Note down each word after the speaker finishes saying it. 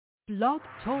Blog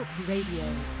Talk Radio.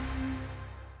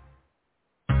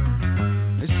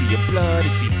 Is he a blood?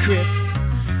 Is he Crip?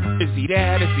 Is he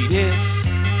that? Is he this?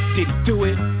 Did he do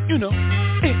it? You know.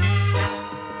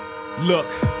 Look,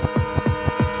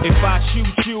 if I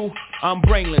shoot you, I'm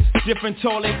brainless. Different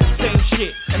toilet, same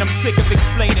shit. And I'm sick of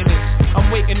explaining this. I'm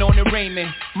waiting on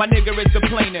arraignment. My nigga is the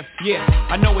plaintiff. Yeah,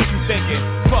 I know what you thinking.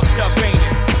 Fucked up, ain't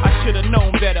it? I should've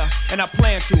known better, and I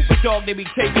plan to. But dog, they be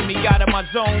taking me out of my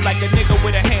zone like a nigga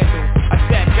with a handle. I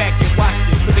sat back and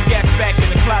watched it, put the gas back in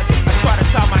the closet. I try to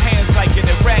tie my hands like an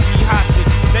Iraqi hostage.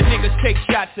 Let niggas take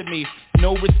shots at me,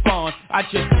 no response. I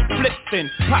just flipped and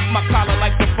pop my collar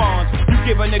like the fawns. You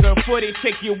give a nigga a foot, they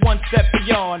take you one step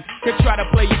beyond. They try to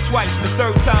play you twice, the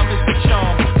third time is the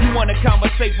charm. You wanna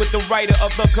conversate with the writer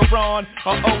of the Quran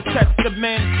or Old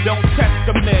Testament, don't test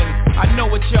the men. I know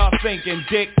what y'all thinking,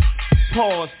 dick.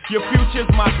 Pause, your future's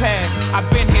my past. I've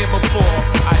been here before.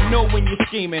 I know when you're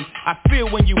scheming, I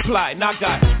feel when you plotting. I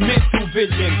got mental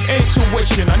vision,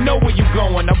 intuition. I know where you're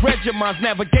going. I read your mind's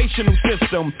navigational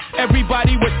system.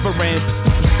 Everybody whispering,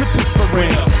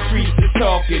 whispering. Streets is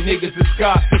talking, niggas is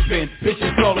gossiping.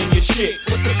 Bitches calling your shit.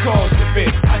 What's the cause of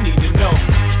it? I need to know.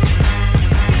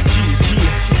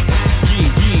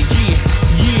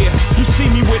 Yeah. You see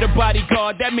me with a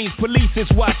bodyguard, that means police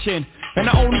is watching. And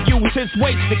I only use his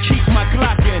weight to keep my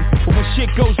Glock in. But when shit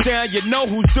goes down, you know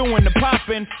who's doing the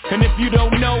popping. And if you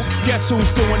don't know, guess who's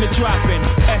doing the dropping?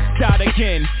 S-Dot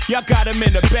again, y'all got him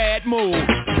in a bad mood.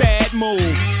 Bad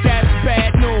mood, that's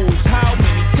bad news. How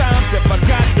many times have I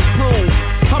got to prove?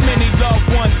 How many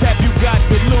loved ones have you got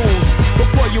to lose?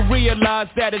 Before you realize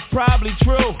that it's probably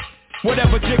true.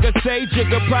 Whatever Jigga say,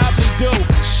 Jigga probably do.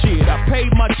 Shit, I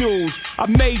paid my dues, I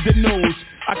made the news.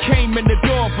 I came in the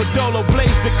door for Dolo Blaze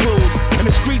the Cruise. And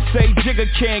the streets say Jigga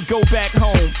can't go back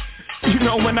home. You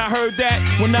know when I heard that?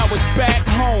 When I was back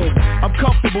home. I'm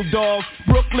comfortable, dog.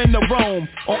 Brooklyn to Rome.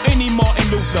 Or any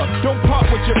Martin Luther. Don't part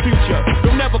with your future.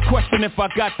 Don't ever question if I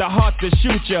got the heart to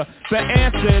shoot ya. The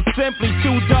answer is simply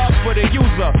too dark for the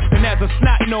user. And as a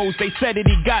snot nose, they said that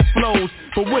he got flows.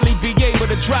 But will he be able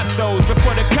to drop those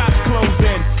before the cops close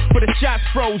in? But the shots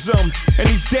froze him. And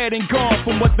he's dead and gone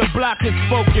from what the block has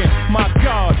spoken. My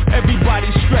God,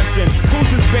 everybody's stressing. Who's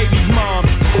his baby's mom?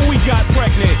 Who we got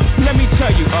pregnant? Let me tell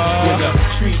you, when the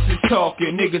streets is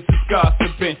talking, niggas is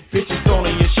gossiping. Bitches all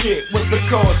in your shit, what's the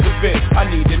cause of it? I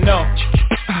need to know.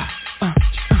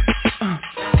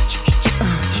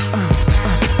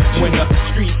 When the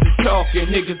streets is talking,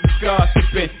 niggas is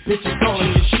gossiping. Bitches all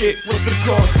in your shit, what's the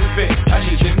cause of it? I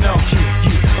need to know.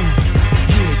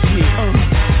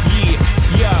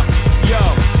 Yo,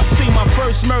 I seen my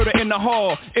first murder in the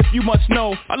hall. If you must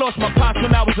know, I lost my pops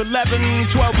when I was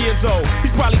 11, 12 years old.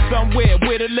 He's probably somewhere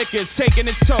where the liquor's taking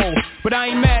its toll. But I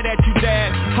ain't mad at you,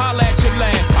 Dad. Holla at your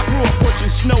land. I grew up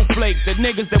pushing snowflakes at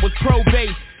niggas that was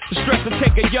pro-base. The stress to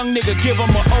take a young nigga, give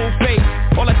him an old face.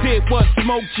 All I did was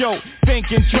smoke, joke,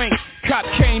 think and drink. Cop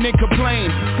cane and complain.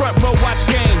 Front row watch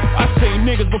game. I seen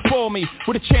niggas before me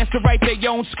with a chance to write their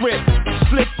own script.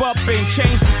 Slip up and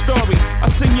change the story.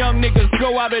 I seen young niggas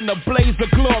go out in a blaze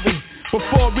of glory.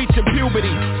 Before reaching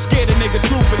puberty, scared a nigga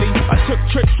truthfully. I took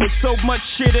trips with so much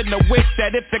shit in the whip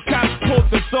that if the cops pulled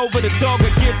us over, the dog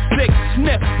would get sick.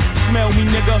 Sniff, smell me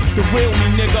nigga, the real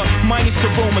me nigga, minus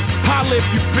the rumors. Holla if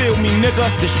you feel me nigga.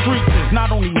 The streets is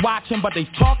not only watching, but they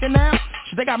talking now.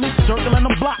 They got me circling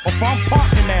the block before I'm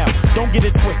parking now. Don't get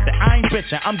it twisted, I ain't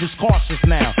bitching, I'm just cautious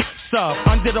now. Sub,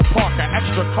 under the parker,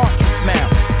 extra cartridge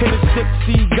now. Hit a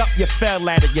 6 up, you fell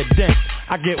at it, you dent.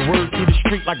 I get word through the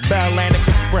street like Bell Atlantic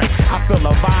Express. I feel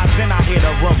the vibes and I hear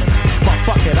the rumors. But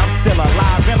fuck it, I'm still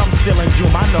alive and I'm still in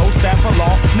June. I know, staff of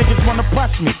law, niggas wanna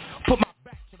press me. Put my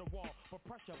back to the wall.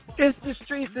 It's the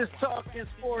Streets is Talking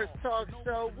Sports Talk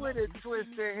Show with a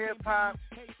twist of hip-hop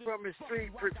from a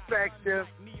street perspective.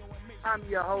 I'm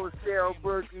your host, Dale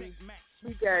Boogie.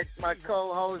 We got my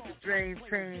co-host, the Dream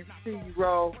Team,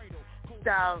 C-Roll,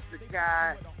 Styles the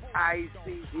Guy, ICE,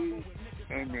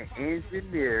 and the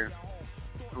engineer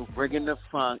who bringing the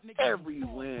funk every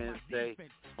Wednesday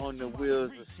on the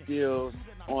Wheels of Steel,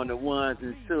 on the ones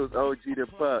and twos, OG the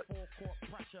Buck.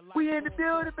 We in the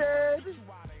building, baby.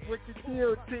 What's the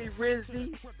deal, T.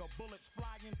 Rizzy?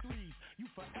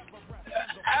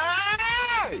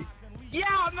 Hey!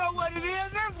 Y'all know what it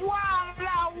is. It's Wild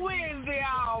Out Wednesday.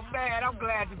 Oh, man, I'm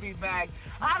glad to be back.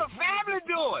 How the family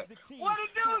doing? What it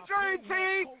do, Dream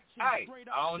Team? Hey,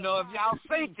 I don't know if y'all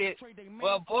synced it,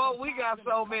 but, boy, we got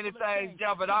so many things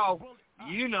jumping off.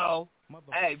 You know,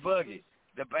 hey, Boogie,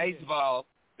 the baseball,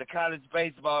 the college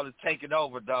baseball is taking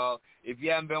over, dog. If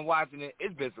you haven't been watching it,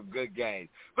 it's been some good games.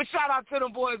 But shout out to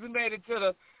them boys who made it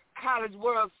to College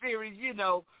World Series, you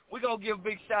know, we're going to give a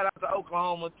big shout-out to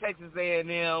Oklahoma, Texas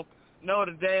A&M,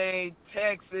 Notre Dame,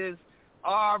 Texas,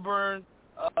 Auburn,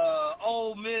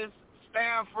 Ole Miss,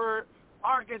 Stanford,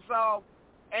 Arkansas.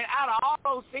 And out of all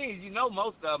those teams, you know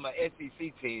most of them are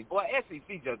SEC teams. Boy,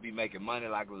 SEC just be making money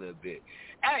like a little bit.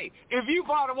 Hey, if you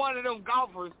part of one of them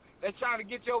golfers that's trying to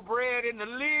get your bread in the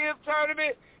LIV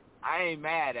tournament, I ain't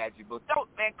mad at you. But don't,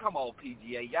 man, come on,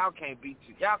 PGA. Y'all can't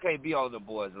be on the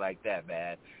boards like that,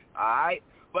 man. All right?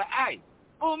 But, hey,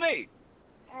 fool me.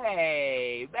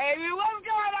 Hey, baby, what's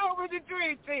going on with the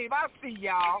Dream Team? I see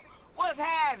y'all. What's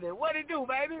happening? What it do,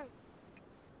 baby?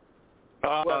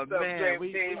 Oh, What's up, man, we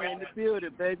in the building,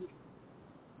 baby.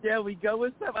 There we go.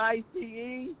 What's up,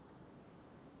 ICE?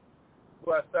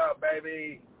 What's up,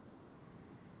 baby?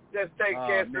 Just take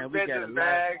care of some business,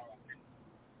 bag.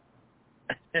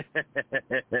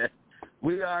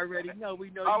 We already know. We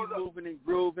know you moving and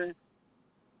grooving.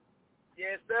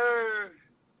 Yes, sir.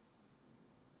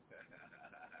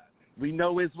 We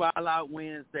know it's Wild Out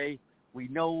Wednesday. We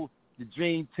know the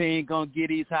Dream Team gonna get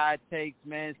these high takes,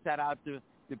 man. Shout out to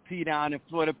P down in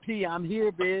Florida. P, I'm here,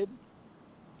 babe.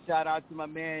 Shout out to my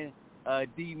man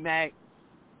D-Mac.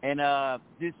 And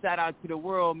just shout out to the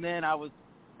world, man. I was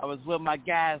with my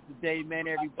guys today, man.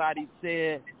 Everybody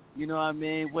said, you know what I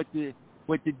mean, what the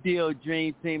deal,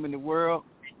 Dream Team in the world.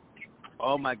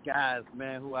 All my guys,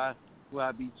 man, who I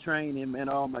be training, man,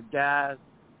 all my guys.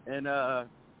 And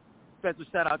special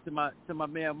shout out to my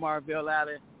man Marvell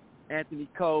Allen, Anthony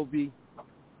Colby,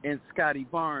 and Scotty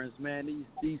Barnes, man.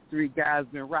 These three guys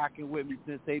been rocking with me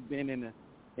since they've been in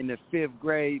the 5th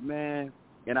grade, man.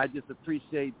 And I just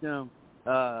appreciate them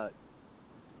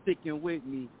sticking with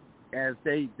me as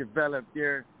they develop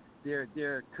their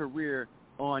career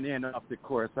on and off the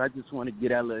course. So I just want to get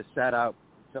that little shout out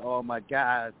to all my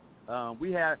guys.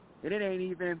 We have, and it ain't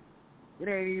even.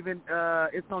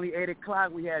 It's only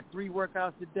 8:00. We had 3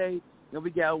 workouts today, and we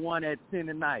got one at 10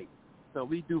 tonight. So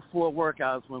we do 4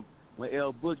 workouts when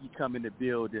L Boogie come in the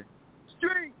building.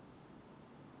 Street.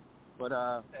 But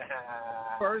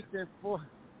first and foremost,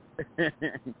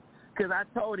 because I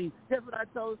told him, that's what I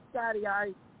told Scotty.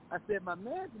 I said, my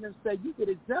man and them say, you get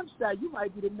a jump shot, you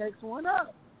might be the next one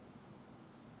up.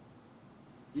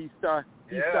 He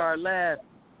started laughing.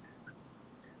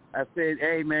 I said,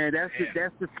 hey, man, that's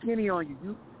the skinny on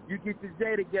you. You get your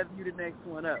J together, you the next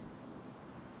one up.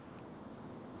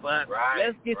 But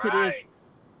let's get to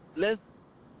this.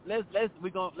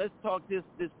 Let's talk this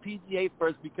PGA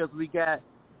first, because we got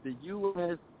the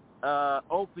U.S.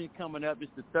 Open coming up.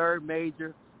 It's the 3rd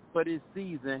major for this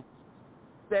season.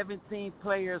 17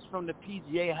 players from the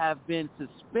PGA have been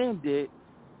suspended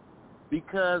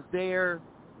because they're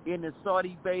in the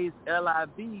Saudi-based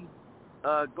LIV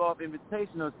Golf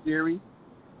Invitational Series.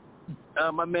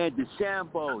 My man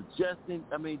DeChambeau, Justin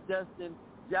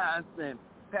Johnson,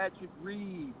 Patrick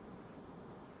Reed,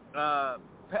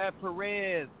 Pat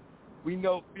Perez. We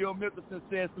know Phil Mickelson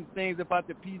said some things about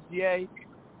the PGA,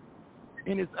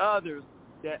 and it's others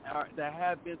that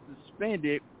have been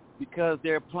suspended because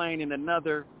they're playing in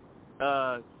another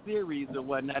series or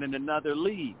whatnot, in another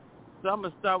league. So I'm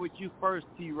going to start with you first,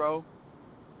 T-Row.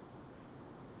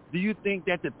 Do you think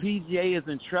that the PGA is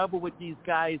in trouble with these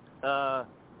guys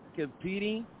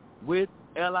competing with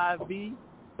LIV,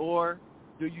 or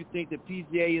do you think the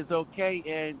PGA is okay,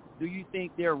 and do you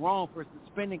think they're wrong for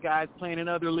suspending guys playing in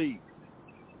other leagues?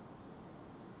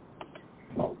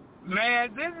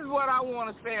 Man, this is what I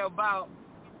want to say about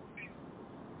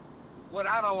what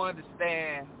I don't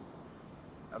understand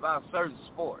about certain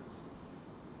sports.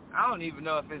 I don't even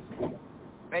know if it's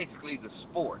basically the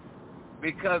sport,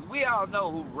 because we all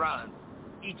know who runs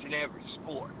each and every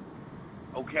sport,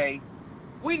 okay?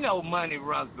 We know money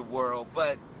runs the world,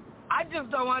 but I just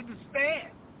don't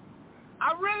understand.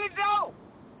 I really don't.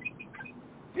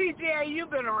 PGA,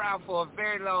 you've been around for a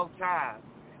very long time,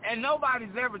 and nobody's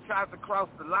ever tried to cross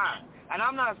the line. And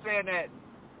I'm not saying that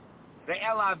the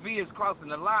LIV is crossing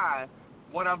the line.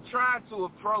 What I'm trying to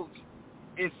approach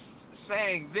is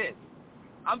saying this.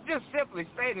 I'm just simply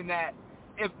stating that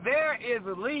if there is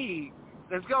a league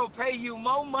that's going to pay you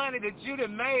more money that you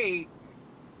done made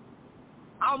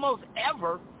almost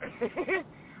ever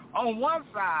on one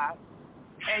side,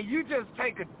 and you just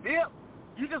take a dip,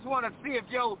 you just want to see if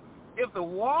the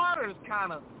water's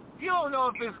kind of, you don't know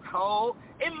if it's cold.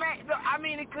 It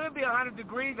could be 100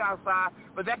 degrees outside,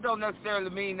 but that don't necessarily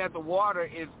mean that the water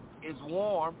is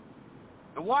warm.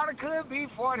 The water could be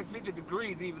 40, 50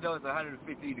 degrees, even though it's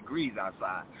 150 degrees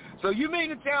outside. So you mean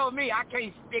to tell me I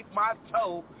can't stick my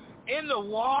toe in the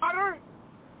water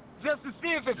just to see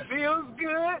if it feels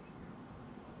good?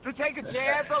 To take a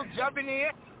chance on jumping in?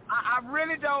 I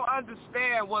really don't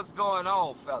understand what's going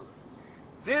on, fellas.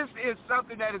 This is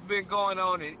something that has been going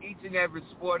on in each and every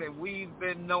sport, and we've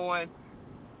been knowing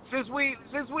since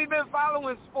we've been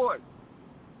following sports.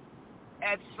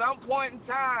 At some point in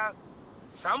time,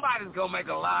 somebody's gonna make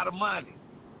a lot of money.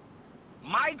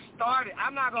 Mike started.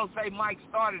 I'm not gonna say Mike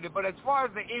started it, but as far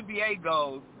as the NBA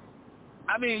goes,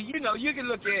 I mean, you know, you can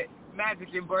look at Magic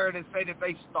and Bird and say that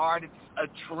they started a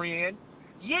trend.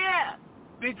 Yeah,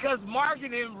 because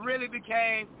marketing really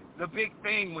became the big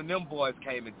thing when them boys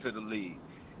came into the league.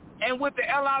 And with the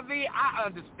LIV, I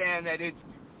understand that it's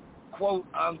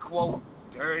quote-unquote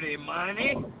dirty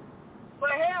money. But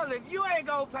hell, if you ain't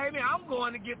going to pay me, I'm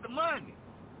going to get the money.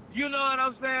 You know what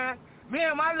I'm saying? Me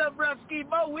and my little brother Ski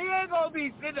Bo, we ain't going to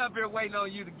be sitting up here waiting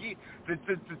on you to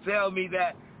tell me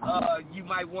that you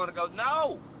might want to go.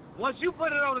 No. Once you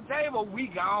put it on the table, we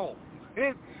gone.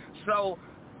 So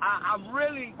I'm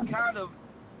really kind of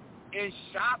in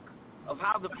shock of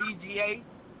how the PGA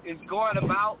is going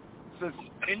about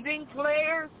suspending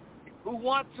players who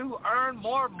want to earn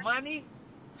more money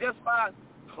just by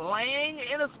playing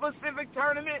in a specific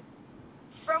tournament.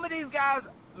 Some of these guys,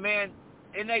 man,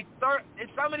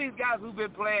 some of these guys who've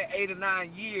been playing 8 or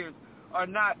 9 years are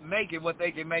not making what they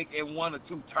can make in 1 or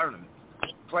 2 tournaments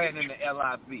playing in the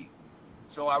LIV.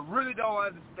 So I really don't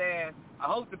understand. I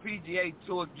hope the PGA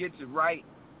Tour gets it right.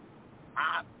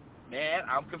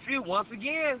 I'm confused once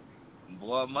again.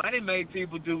 Boy, money made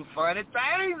people do funny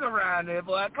things around there,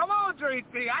 boy. Come on, Dream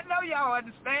Team. I know y'all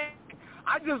understand.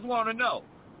 I just want to know.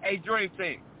 Hey, Dream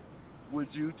Team, would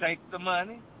you take the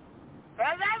money?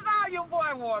 That's all your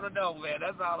boy want to know, man.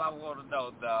 That's all I want to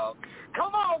know, dog.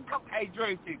 Come on. Hey,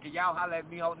 Dream Team, can y'all holler at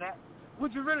me on that?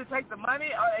 Would you really take the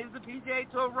money? Is the PGA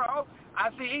Tour wrong?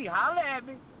 ICE, holler at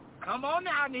me. Come on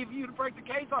now. I need for you to break the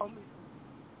case on me.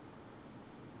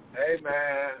 Hey,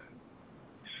 man.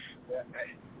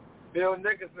 Bill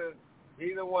Nicholson,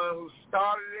 he's the one who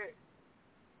started it,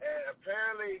 and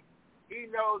apparently he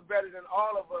knows better than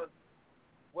all of us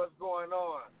what's going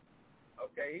on.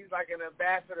 Okay, he's like an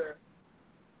ambassador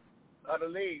of the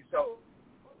league. So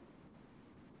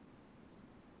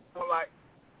like,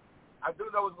 I do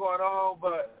know what's going on,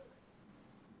 but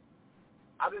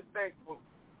I just think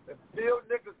if Bill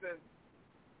Nicholson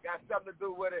got something to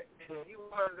do with it, and he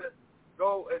wanted to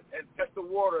go and test the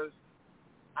waters,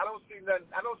 I don't see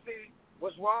nothing. I don't see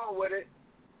what's wrong with it,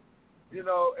 you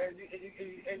know. And you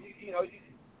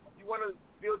want to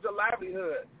build your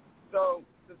livelihood. So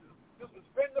to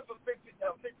suspend them for 15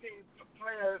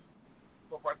 players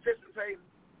for participating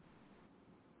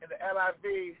in the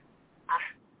LIV, I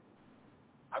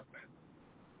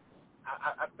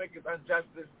think it's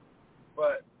injustice.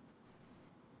 But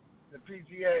the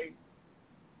PGA,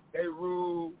 they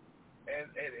rule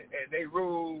and they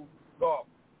rule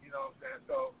golf. You know what I'm saying?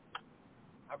 So,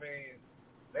 I mean,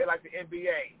 they like the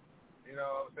NBA. You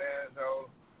know what I'm saying? So,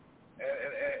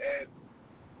 and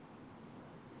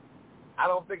I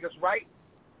don't think it's right,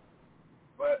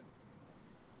 but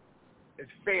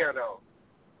it's fair, though.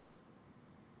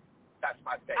 That's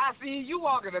my take. I see you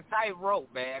walking a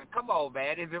tightrope, man. Come on,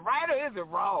 man. Is it right or is it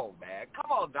wrong, man?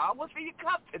 Come on, dog. What's in your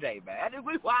cup today, man?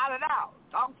 We wilding out.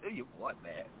 Talk to you, boy,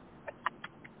 man.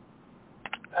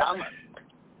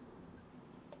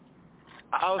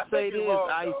 I'll say this, wrong,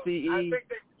 ICE.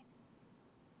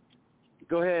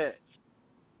 Go ahead.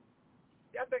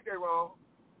 Yeah, I think they're wrong.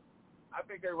 I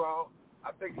think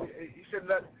you should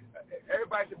let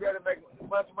everybody should be able to make as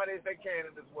much money as they can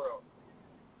in this world.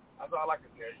 That's all I can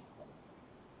say.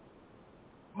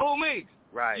 Boo me.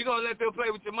 Right. You gonna let them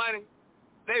play with your money?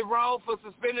 They wrong for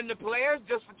suspending the players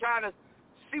just for trying to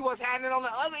see what's happening on the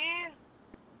other end?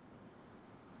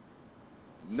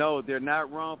 No, they're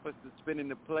not wrong for suspending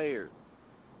the players.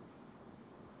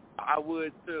 I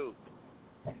would too.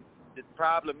 The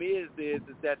problem is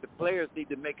that the players need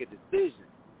to make a decision.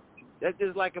 That's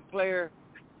just like a player.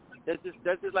 That's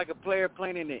just like a player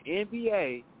playing in the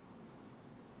NBA,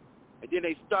 and then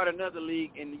they start another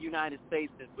league in the United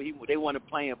States and they want to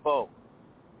play in both.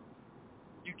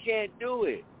 You can't do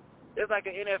it. There's like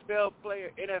an NFL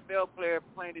player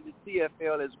playing in the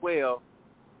CFL as well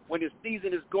when the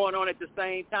season is going on at the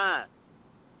same time.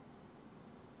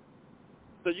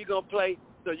 So you're gonna play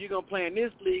in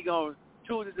this league on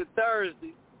Tuesdays and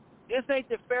Thursdays. This ain't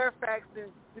the Fairfax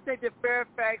and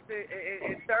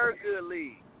Thurgood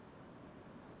League.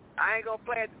 I ain't gonna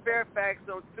play at the Fairfax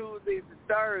on Tuesdays and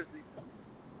Thursdays,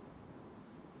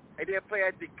 and then play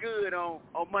at the Good on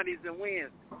Mondays and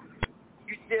Wednesdays.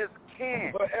 You just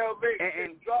can't. But LB,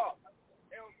 it's golf.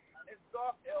 It's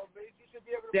golf, LB. You should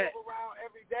be able to move around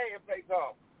every day and play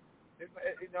golf. It's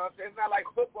not like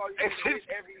football. You can hit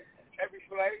every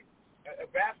play.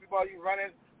 basketball, you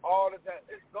running all the time.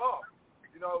 It's golf.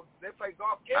 You know, they play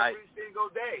golf every single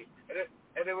day. And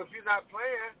then if you're not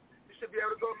playing, you should be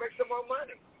able to go make some more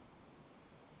money.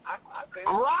 I think.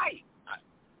 Right.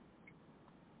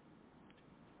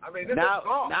 I mean, this is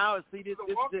golf. Now, see, this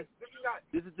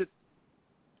is the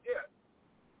yeah.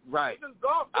 Right. This is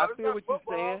golf. I It's feel not what you're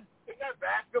football. saying. It's not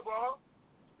basketball.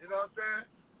 You know what I'm saying?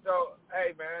 So,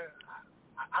 hey, man,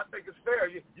 I think it's fair.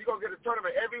 You're going to get a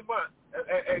tournament every month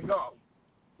at golf,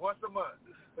 once a month.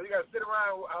 So you got to sit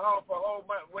around at home for a whole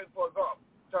month waiting for a golf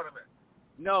tournament.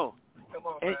 No. Come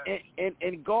on, man.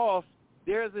 In golf,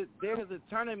 there's a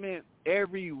tournament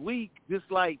every week, just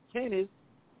like tennis,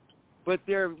 but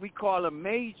we call them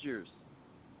majors.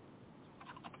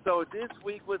 So this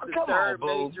week was the third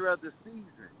major of the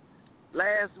season.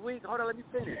 Last week, hold on, let me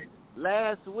finish.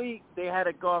 Last week they had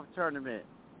a golf tournament,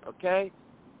 okay?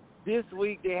 This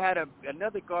week they had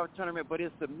another golf tournament, but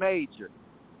it's a major.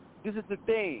 This is the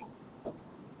thing.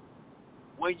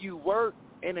 When you work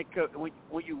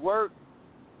when you work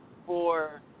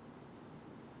for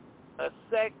a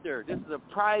sector, this is a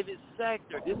private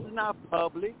sector. This is not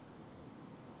public.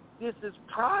 This is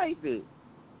private.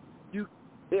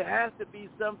 There has to be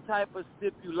some type of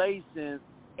stipulations,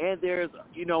 and there's,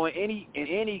 in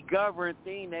any governed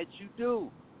thing that you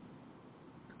do.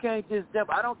 You can't just jump.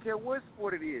 I don't care what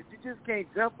sport it is. You just can't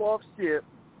jump off ship,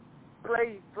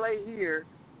 play here,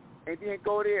 and then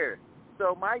go there.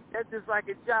 So, Mike, that's just like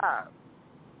a job,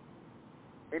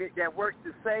 and that works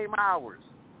the same hours.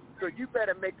 So you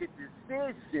better make a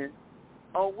decision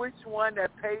on which one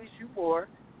that pays you more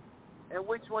and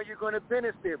which one you're going to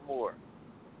benefit more.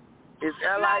 Is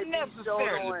LIV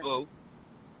shown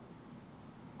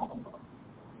on?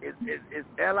 Is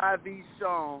LIV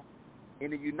shown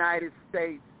in the United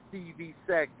States TV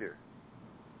sector?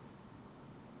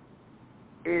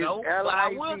 Is no, LIV but I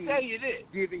will tell you this.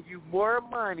 Giving you more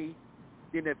money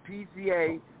than the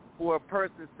PGA for a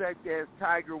person such as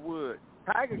Tiger Woods?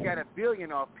 Tiger got $1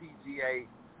 billion off PGA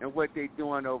and what they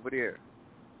doing over there.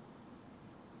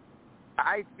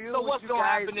 I feel so what's going to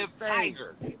happen if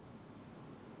Tiger?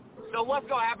 So what's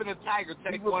going to happen if Tiger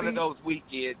takes one of those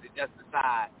weekends and just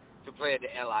decide to play at the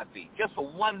LIV just for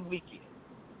one weekend?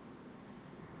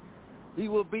 He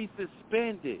will be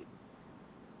suspended.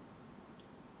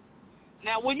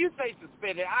 Now, when you say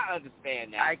suspended, I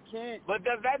understand that. I can't. But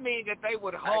does that mean that they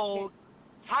would hold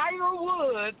Tiger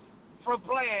Woods from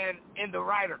playing in the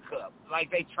Ryder Cup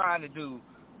like they trying to do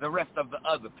the rest of the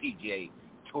other PGA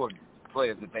Tour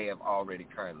players that they have already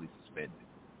currently suspended?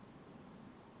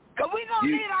 Because we don't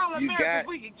need all the Americans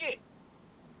we can get.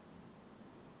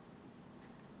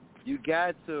 You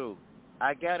got to.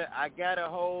 I gotta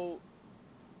hold.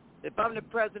 If I'm the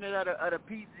president of the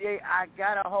PGA, I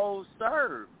gotta hold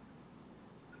serve.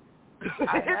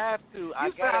 I have to. I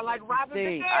gotta sound like Robin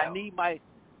thing. McDowell. I need my.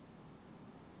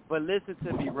 But listen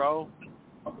to me, bro.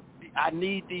 I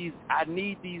need these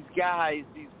guys,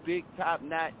 these big top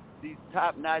notch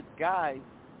guys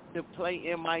to play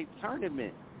in my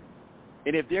tournament.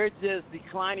 And if they're just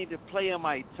declining to play in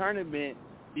my tournament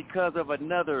because of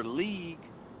another league,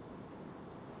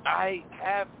 I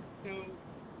have to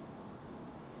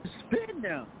suspend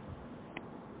them.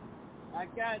 I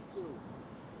got to.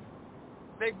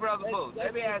 Big Brother Booth,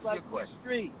 let me ask you a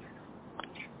question.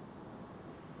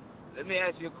 Let me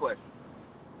ask you a question.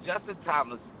 Justin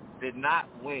Thomas did not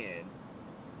win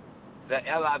the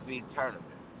LIV tournament,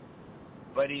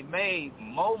 but he made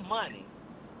more money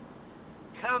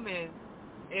coming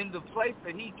in the place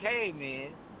that he came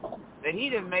in that he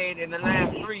done made in the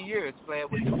last 3 years playing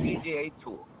with the PGA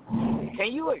Tour.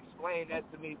 Can you explain that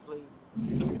to me, please?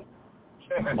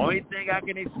 Only thing I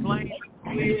can explain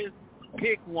is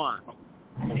pick one.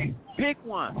 Pick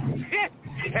one.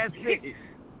 That's it.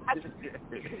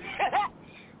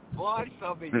 Boy,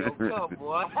 some of your cup,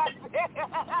 boy.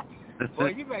 Boy,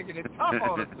 you making it tough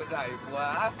on us tonight,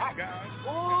 boy.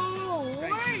 Ooh,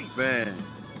 wait. Man.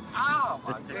 Oh,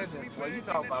 my goodness. Boy, you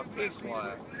talking about pick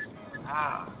one.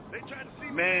 Ah.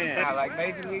 Man. Sound like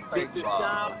Major League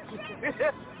Baseball.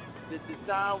 This is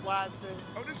Deshaun Watson,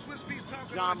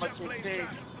 John McKinnon.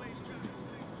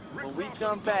 When we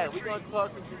come back, we're going to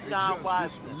talk to Deshaun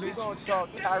Watson. We're going to talk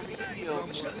Tyreek Hill,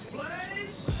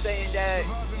 saying that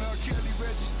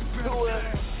Tua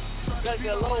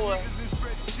Tagovailoa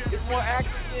is more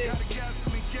active than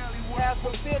half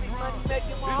of Philly money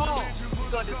making Mahomes.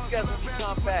 We're going to discuss when we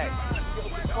come back. Give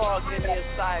us a call, get the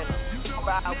asylum.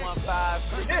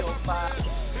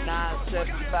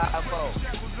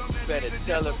 515-305-9750. You better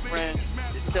tell a friend,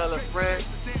 to tell a friend,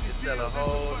 to tell a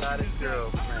whole lot of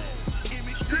girlfriends.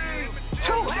 Let's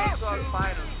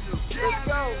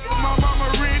go. My mama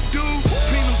rent due,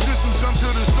 penal system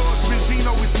come to the source,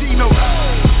 Benzino with Chino.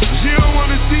 She don't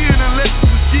wanna see it unless it's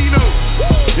a Chino.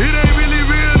 It ain't really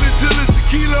real until it's a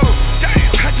kilo.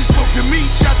 I just spoke to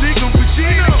meat, I think I'm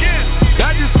Pacino.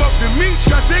 I just spoke to meat,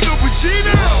 I think I'm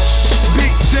Pacino.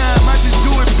 Big time, I just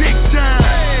do it big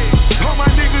time. All my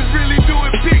niggas really do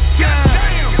it big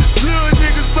time. Little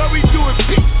niggas, but we do it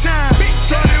big time.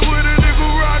 Started with a nigga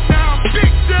rock now,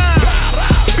 big time.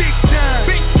 Big time,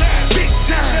 big time, big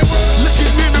time.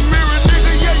 Looking in the mirror,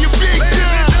 nigga, yeah, you big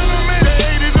time. They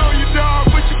hated on you, dog,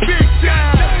 but you big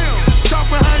time. Talk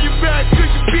behind your back, cause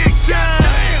you big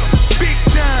time. Big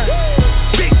time,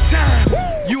 big time.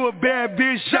 You a bad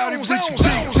bitch, shout it, but you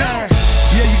big time.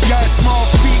 Yeah, you got small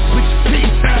feet, but you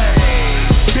big time.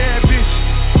 Bad bitch,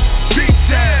 big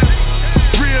time.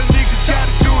 Real niggas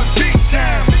gotta do it big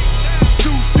time.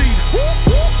 Two-seater,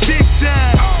 big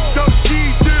time. Those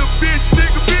G's to a bitch,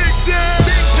 nigga, big time.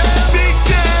 Big time, big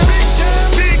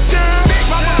time, big time.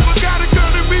 My mama gotta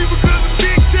come to me because of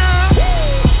big time.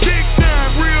 Big time,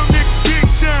 real nigga, big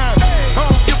time. I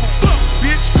don't give a fuck,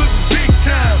 bitch, cause I'm big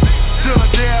time. Till the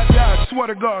day I die, I swear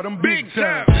to God, I'm big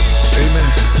time. Amen.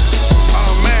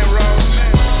 Oh man, Rob.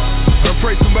 I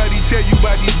pray somebody tell you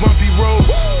about these bumpy roads.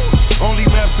 Only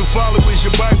maps to follow is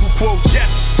your Bible quotes. Yes.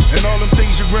 And all them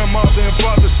things your grandmother and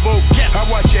father spoke. Yes. I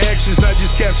watch your actions, not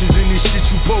just captions in this shit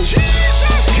you post.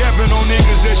 Capping on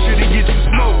niggas, that shit'll get you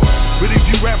smoked. But if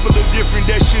you rap a little different,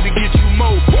 that shit'll get you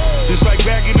mowed. Just like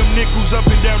bagging them nickels up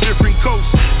and down different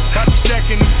coasts. I be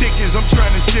stacking them tickets, I'm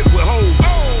trying to sit with hoes.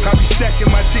 I be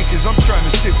stacking my tickets, I'm trying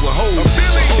to sit with hoes.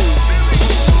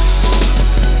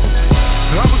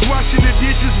 I was washing the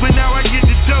dishes, but now I get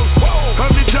the dose.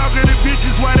 I'm the talk of the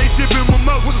bitches while they sipping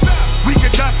mimosas. We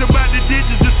can talk about the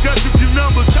digits, discuss a few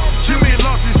numbers. You get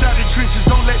lost inside the trenches,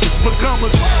 don't let this become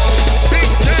us.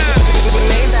 Big time.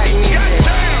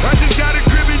 I just got a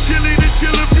crib in Chile to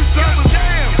chill a few summers.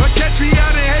 A catch me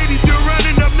out in Haiti, still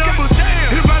running up numbers.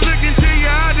 If I look into your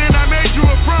eye, then I made you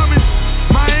a promise.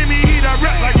 Miami Heat, I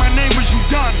rap like my name was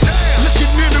Udon.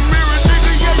 Looking in the mirror,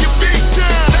 nigga, yeah, you big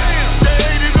time. They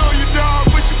hated on you,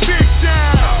 dog, but you big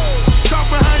time. Talk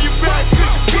behind your back,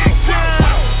 cause you big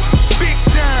time. Big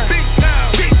time, big time,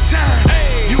 big time.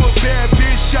 You a bad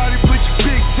bitch, shout it, but you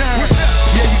big time.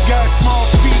 Yeah, you got small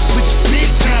feet, but you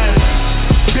big time.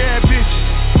 Bad bitch,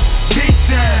 big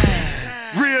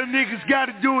time. Real niggas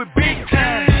gotta do it big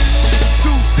time.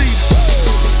 Two-seater,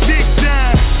 big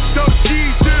time. Those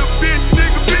G's to a bitch,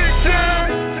 nigga, big time.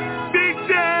 Big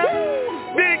time,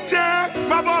 big time.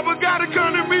 My barber gotta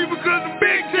come to me because I'm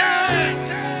big time.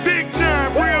 Big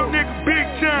time, real nigga, big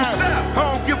time. I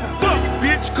don't give a fuck,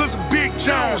 bitch, cause I'm big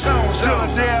time. Till the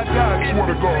day I die, I swear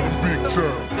to God, I'm big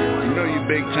time. You know you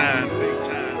big time.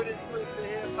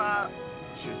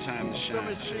 It's your time to shine. From a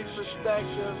street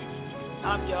perspective,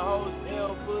 I'm your host,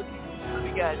 L Boogie. We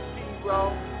got Zero,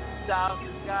 South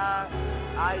Sky,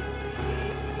 ICE,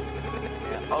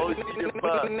 OG the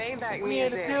Bug. We in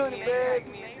the building,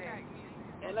 baby.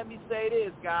 And let me say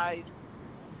this, guys.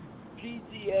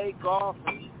 PGA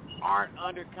golfers aren't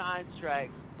under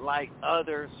contract like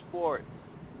other sports.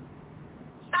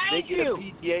 They get a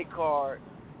PGA card.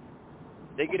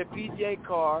 They get a PGA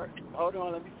card. Hold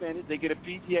on, let me finish. They get a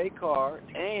PGA card,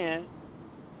 and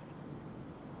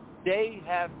they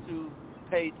have to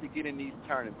pay to get in these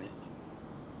tournaments,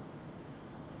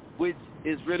 which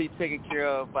is really taken care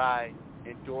of by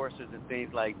endorsers and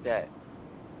things like that.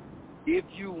 If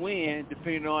you win,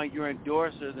 depending on your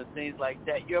endorsers and things like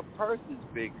that, your purse is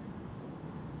bigger.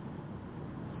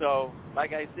 So,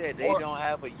 like I said, they don't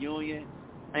have a union.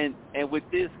 And with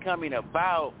this coming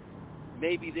about,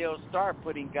 maybe they'll start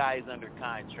putting guys under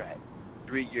contract,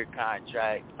 3-year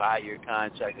contract, 5-year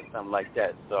contract, or something like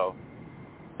that. So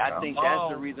I think that's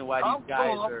the reason why these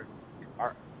guys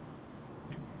are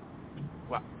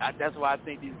well, that's why I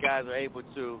think these guys are able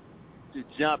to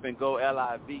jump and go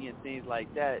LIV and things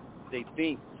like that. They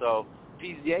think so.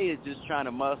 PGA is just trying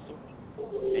to muscle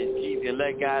and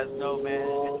let guys know, man,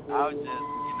 I'll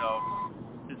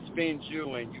just suspend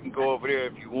you and you can go over there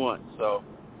if you want. So,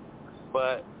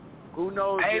 but who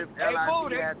knows if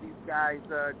LIV have these guys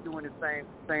doing the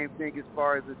same thing as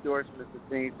far as endorsements and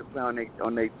things to play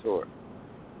on their tour.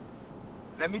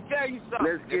 Let me tell you something.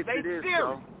 Let's get to this,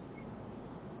 bro.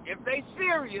 If they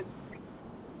serious,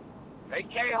 they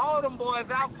can't hold them boys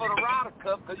out for the Ryder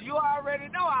Cup because you already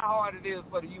know how hard it is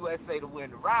for the USA to win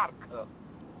the Ryder Cup.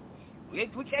 We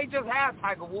can't just have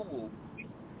Tiger Woo-Woo. We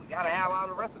got to have all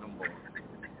the rest of them boys.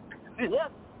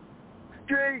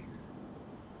 Straight.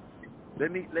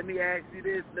 Let me ask you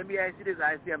this.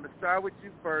 I see. I'm gonna start with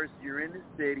you first. You're in the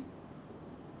city,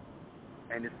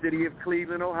 and the city of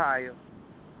Cleveland, Ohio.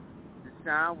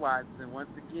 Deshaun Watson, once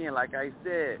again, like I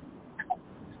said,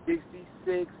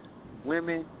 66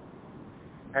 women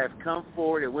have come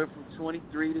forward. It went from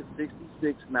 23 to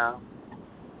 66 now.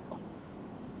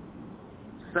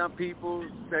 Some people,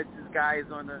 such as guys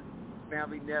on the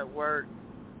Family Network,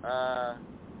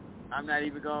 I'm not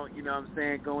even going,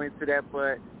 go into that,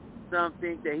 but some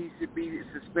think that he should be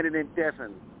suspended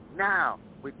indefinitely. Now,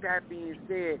 with that being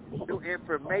said, new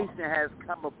information has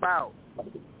come about.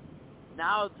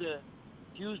 Now the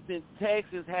Houston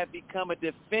Texans have become a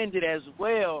defendant as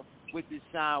well with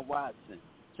Deshaun Watson.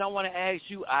 So I want to ask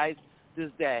you, Ice,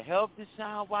 does that help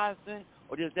Deshaun Watson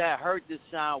or does that hurt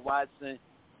Deshaun Watson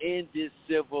in this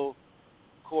civil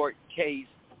court case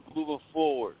moving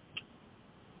forward?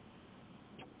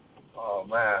 Oh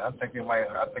man, I think it might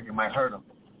hurt him.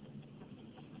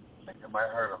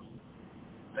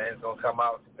 Things gonna come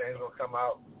out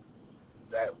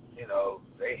that,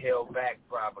 they held back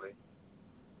probably,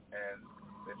 and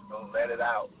they're gonna let it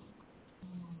out.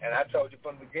 And I told you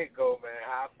from the get-go, man,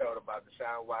 how I felt about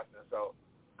Deshaun Watson. So,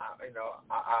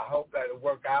 I hope that it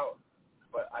work out.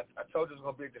 But I told you it's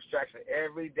gonna be a distraction.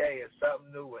 Every day is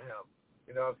something new with him.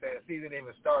 You know what I'm saying? The season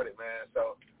even started, man.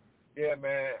 So, yeah,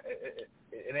 man,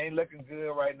 it ain't looking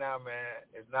good right now, man.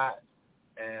 It's not.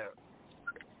 And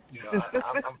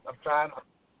I'm trying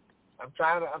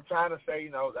to say,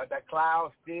 that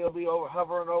cloud still be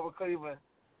hovering over Cleveland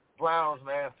Browns,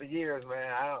 man, for years,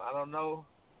 man. I don't know,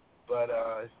 but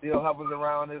it still hovers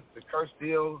around us. The curse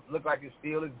still look like it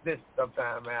still exists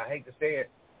sometimes, man. I hate to say it,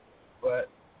 but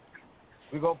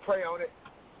we're gonna pray on it.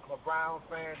 I'm a Browns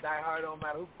fan, die hard. Don't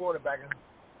matter who's quarterbacking,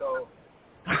 so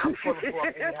I'm pulling for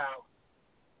him anyhow.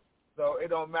 So it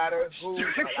don't matter who.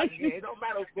 It don't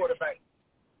matter who's quarterback.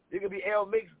 It could be L.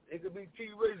 Mix. It could be T.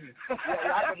 Rizzy.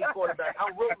 Yeah, I could be quarterback.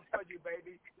 I'm rooting for you,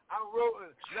 baby. I'm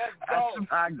rooting. Let's go. That's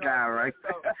my guy, right?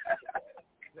 So,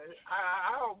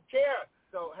 I don't care.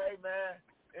 So, hey, man,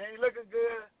 it ain't looking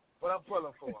good, but I'm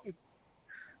pulling for him.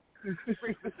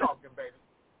 Streets is talking, baby.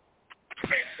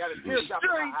 Got a tear drop in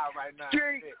my eye right now.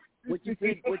 What you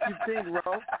think,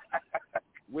 Ro?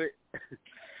 With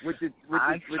the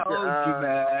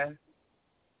man.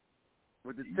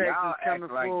 With the Texans coming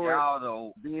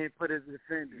forward, being put as a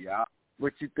defender. Yeah.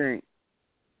 What you think?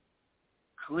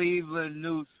 Cleveland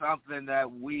knew something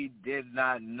that we did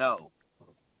not know.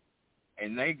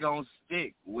 And they going to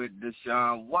stick with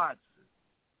Deshaun Watson.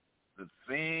 The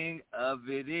thing of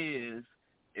it is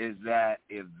that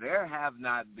if there have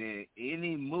not been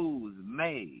any moves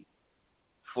made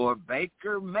for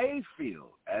Baker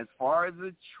Mayfield as far as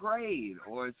a trade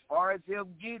or as far as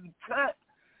him getting cut,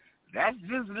 that's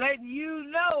just letting you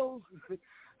know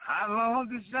how long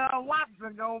Deshaun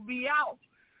Watson going to be out.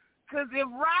 Because if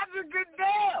Roger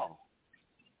Goodell,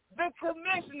 the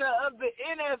commissioner of the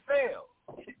NFL,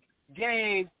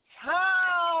 gave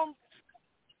Tom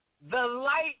the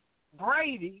Light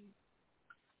Brady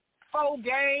 4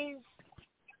 games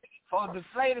for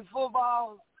deflated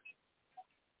footballs,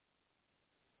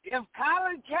 if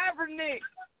Colin Kaepernick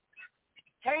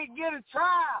can't get a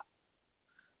trial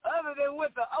other than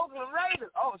with the Oakland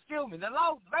Raiders, the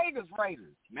Las Vegas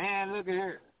Raiders, man, look at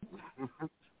here.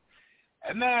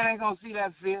 That man ain't going to see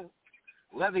that field,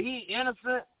 whether he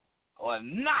innocent or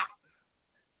not.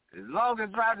 As long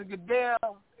as Roger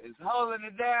Goodell is holding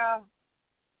it down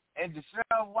and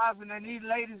Deshaun Watson and these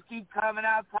ladies keep coming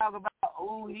out talking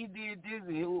about, he did this,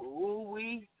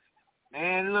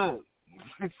 man, look.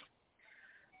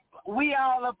 We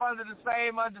all up under the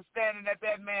same understanding that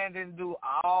man didn't do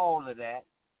all of that.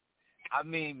 I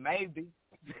mean, maybe.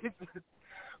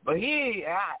 But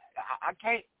I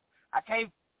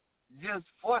can't just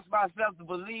force myself to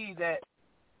believe that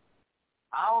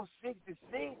all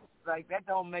 66, like, that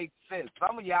don't make sense.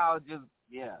 Some of y'all just,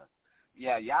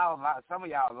 y'all lie. Some of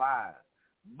y'all lying.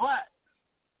 But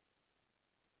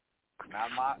now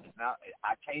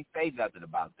I can't say nothing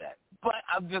about that. But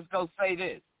I'm just going to say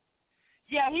this.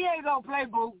 Yeah, he ain't going to play,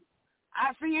 boo.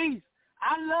 I see East.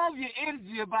 I love your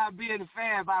energy about being a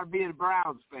fan, about being a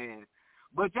Browns fan.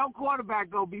 But your quarterback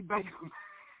going to be Baker.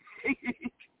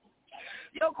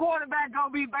 Your quarterback going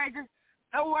to be Baker.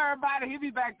 Don't worry about it. He'll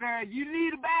be back there. You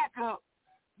need a backup.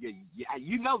 Yeah,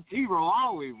 you know T-Row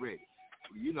always ready.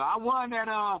 I won that,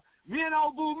 me and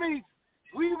old Boo Meeks,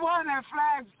 we won that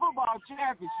flag football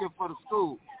championship for the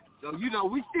school. So,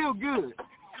 we still good.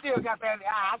 I still got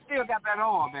that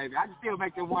arm, baby. I can still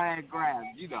make them one-hand grabs,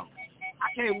 I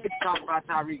can't wait to talk about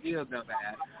Tyreek Hill, man.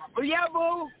 But, yeah,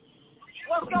 boo,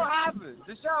 what's going to happen?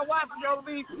 Deshaun Watson going to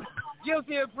be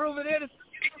guilty and proven innocent,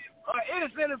 or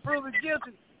innocent and proven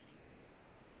guilty?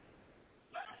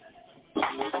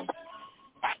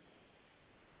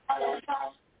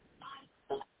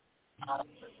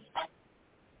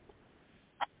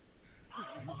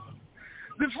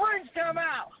 The freaks come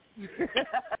out.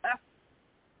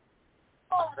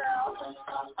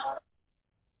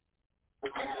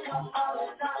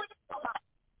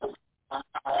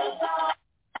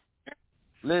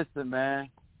 Listen, man.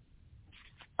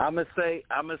 I'm gonna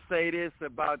say this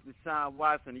about Deshaun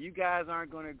Watson. You guys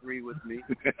aren't gonna agree with me,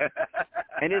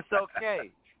 and it's okay.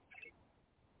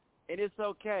 And it's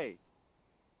okay.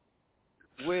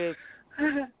 With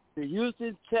the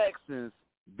Houston Texans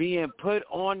being put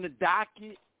on the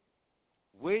docket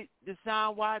with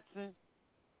Deshaun Watson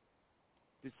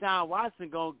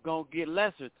gonna get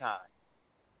lesser time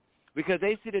because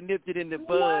they should have nipped it in the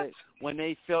bud when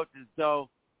they felt as though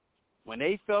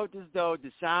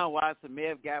Deshaun Watson may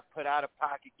have got put out of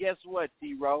pocket. Guess what,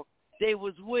 T-Row? They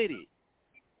was with it.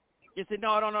 They said,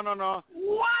 no.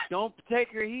 What? Don't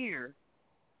take her here.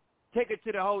 Take her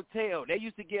to the hotel. They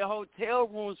used to get hotel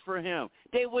rooms for him.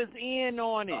 They was in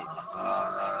on it.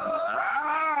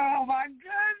 Oh, my goodness.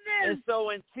 And so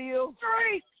until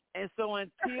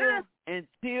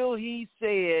he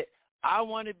said, I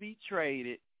want to be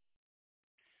traded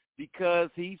because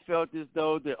he felt as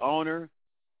though the owner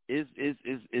is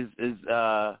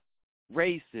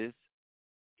racist,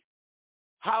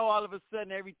 how all of a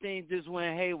sudden everything just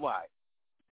went haywire?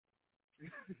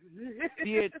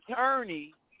 The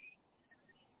attorney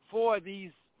for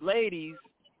these ladies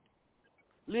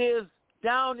lives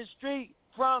down the street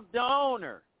from the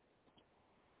owner.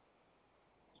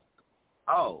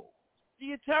 Oh.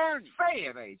 The attorney. Say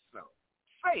it ain't so.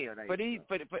 But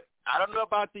I don't know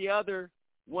about the other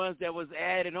ones that was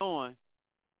added on.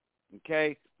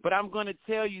 Okay? But I'm going to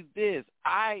tell you this.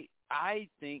 I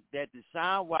think that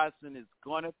Deshaun Watson is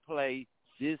going to play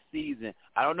this season.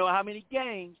 I don't know how many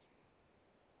games,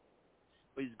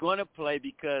 but he's going to play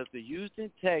because the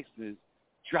Houston Texans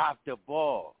dropped the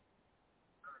ball,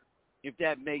 if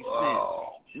that makes sense.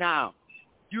 Now,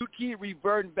 you keep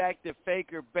reverting back to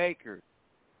Faker Baker.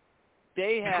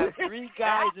 They have 3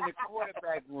 guys in the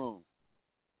quarterback room.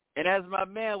 And as my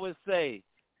man would say,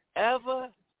 ever?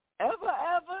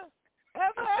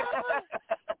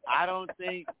 I don't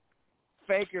think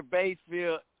Faker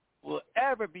Bakefield will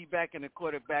ever be back in the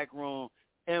quarterback room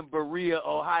in Berea,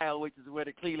 Ohio, which is where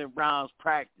the Cleveland Browns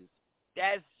practice.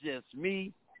 That's just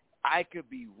me. I could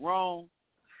be wrong,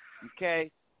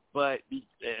 okay? But,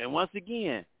 and once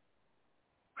again,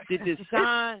 did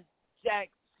Deshaun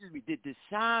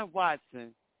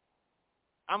Watson,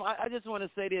 I just want to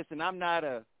say this, and I'm not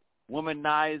a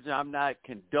womanizer. I'm not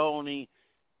condoning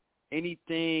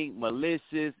anything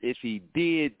malicious if he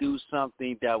did do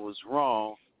something that was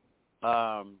wrong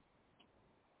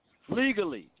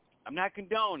legally. I'm not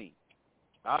condoning.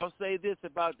 I'll say this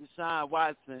about Deshaun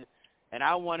Watson, and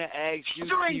I want to ask you,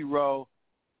 T-Row,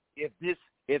 if this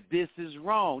is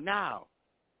wrong. Now,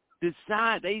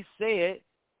 Deshaun, they said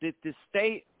that the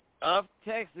state of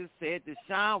Texas said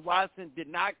Deshaun Watson did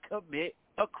not commit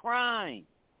a crime.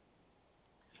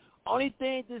 Only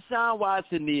thing Deshaun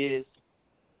Watson is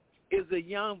a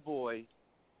young boy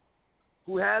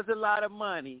who has a lot of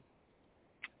money,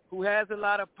 who has a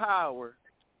lot of power,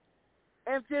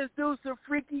 and just do some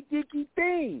freaky deaky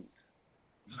things.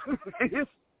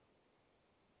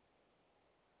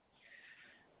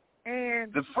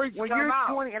 And the freaks when come you're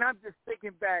out. 20, and I'm just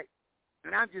thinking back,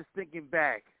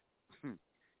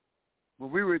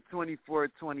 when we were 24,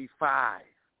 25,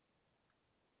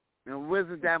 and it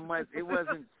wasn't that much, it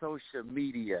wasn't social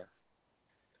media.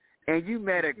 And you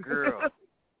met a girl,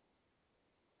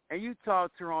 and you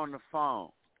talked to her on the phone,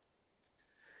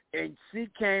 and she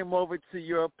came over to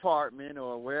your apartment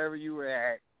or wherever you were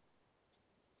at,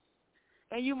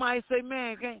 and you might say,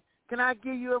 man, can I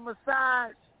give you a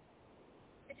massage?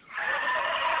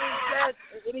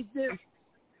 And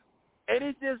it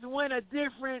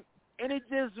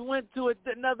just went to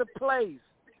another place.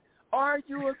 Are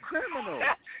you a criminal?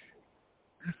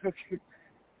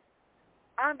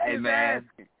 I'm just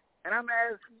asking. And I'm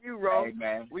asking you, Ro. Hey,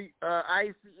 man. We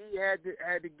ICE had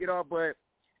to get off, but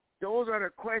those are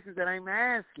the questions that I'm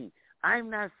asking.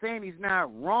 I'm not saying he's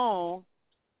not wrong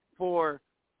for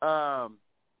not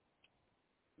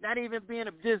even being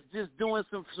just doing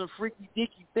some freaky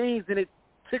deaky things, and it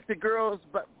took the girls,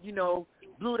 but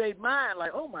blew their mind.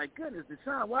 Like, oh my goodness,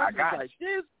 Deshaun Watson like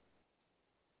this.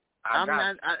 I'm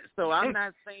not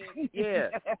saying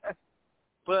yeah,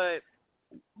 but.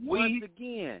 Once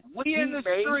again, he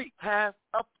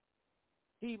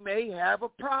may have a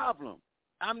problem.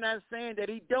 I'm not saying that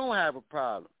he don't have a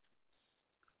problem.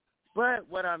 But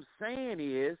what I'm saying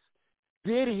is,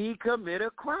 did he commit a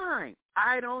crime?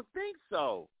 I don't think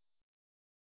so.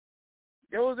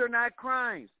 Those are not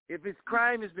crimes. If his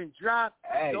crime has been dropped,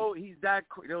 those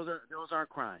aren't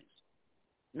crimes.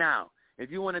 Now, If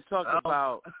you want to talk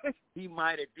about he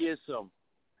might have did some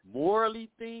morally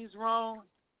things wrong,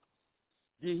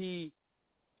 did he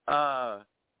the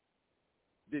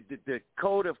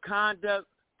code of conduct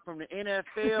from the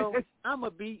NFL? I'm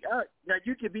gonna be now.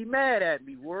 You can be mad at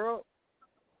me, world.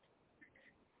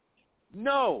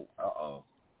 No.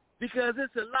 Because there's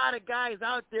a lot of guys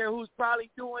out there who's probably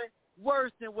doing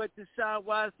worse than what Deshaun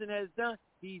Watson has done.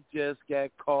 He just got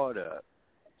caught up.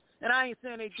 And I ain't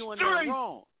saying they're doing nothing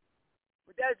wrong.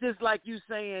 But that's just like you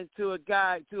saying to a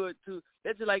guy, that's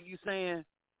just like you saying,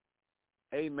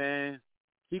 hey, man,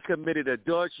 he committed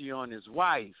adultery on his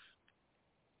wife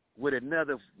with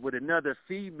another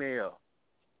female.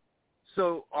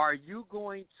 So are you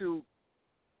going to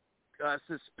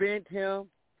suspend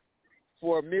him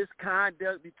for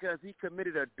misconduct because he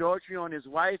committed adultery on his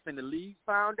wife and the league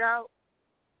found out?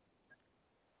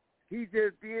 He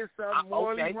just did something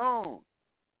morally wrong.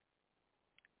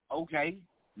 Okay.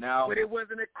 Now, but it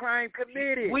wasn't a crime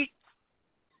committed. We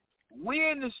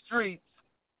in the streets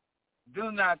do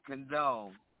not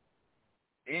condone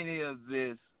any of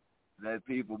this that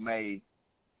people may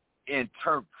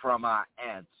interpret from our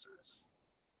answers.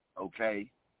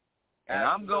 Okay? And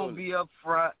I'm going to be up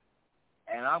front,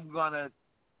 and I'm going to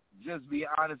just be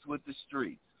honest with the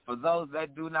streets. For those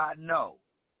that do not know,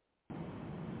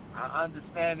 I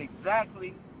understand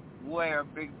exactly where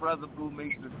Big Brother Boo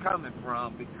Meeks is coming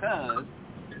from, because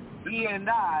he and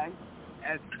I,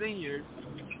 as seniors,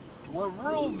 were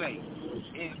roommates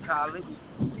in college,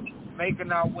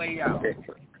 making our way out.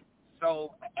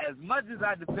 So as much as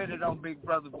I depended on Big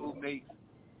Brother Boo Meeks,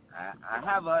 I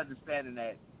have an understanding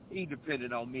that he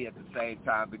depended on me at the same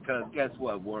time, because guess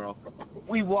what, world?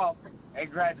 We walked and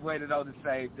graduated on the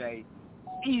same day,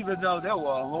 even though there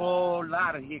were a whole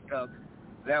lot of hiccups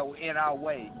that were in our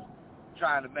way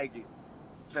trying to make it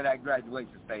to that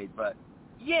graduation stage. But,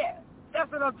 yeah, that's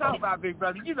what I'm talking about, big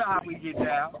brother. You know how we get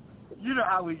down. You know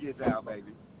how we get down,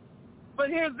 baby. But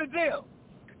here's the deal.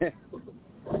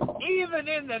 Even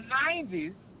in the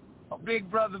 90s, Big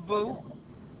Brother Boo,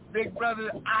 Big Brother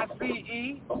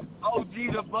ICE, OG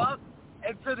the Buck,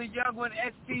 and to the young one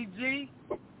STG,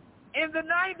 in the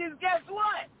 90s, guess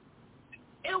what?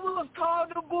 It was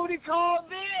called the Booty Call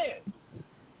then.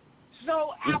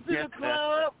 So after the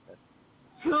club,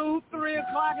 2, 3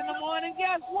 o'clock in the morning,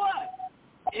 guess what?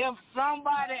 If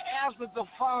somebody answers the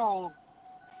phone,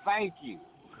 thank you.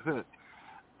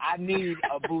 I need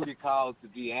a booty call to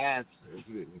be answered,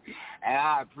 and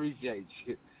I appreciate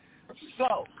you.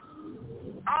 So,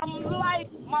 I'm like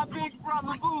my Big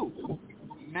Brother Boo.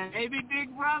 Maybe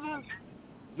Big Brother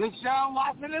Deshaun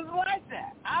Watson is like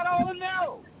that. I don't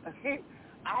know.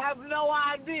 I have no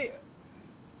idea.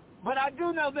 But I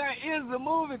do know there is a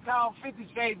movie called 50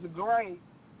 Shades of Grey.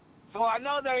 So I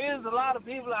know there is a lot of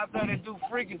people out there that do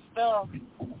freaky stuff.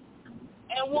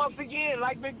 And once again,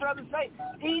 like Big Brother say,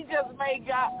 he just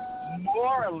got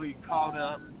morally caught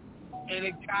up and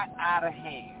it got out of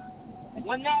hand.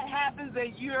 When that happens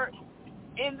and you're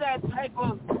in that type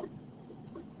of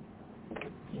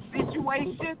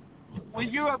situation, when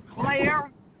you're a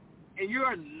player and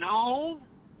you're known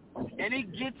and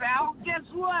it gets out, guess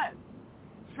what?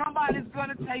 Somebody's going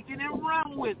to take it and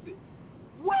run with it,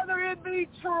 whether it be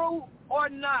true or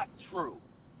not true.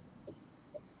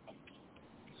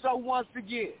 So once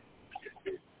again,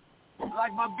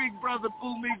 like my Big Brother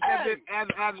Boo Meeks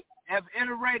have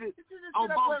iterated on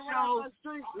both shows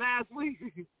last week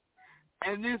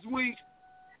and this week,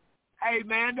 hey,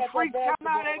 man, the freaks come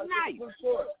out at night.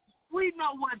 We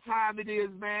know what time it is,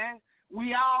 man.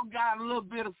 We all got a little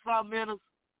bit of something in us.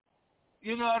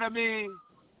 You know what I mean?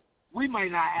 We may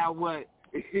not have what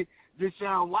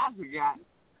Deshaun Watson got,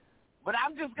 but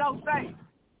I'm just going to say,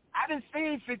 I done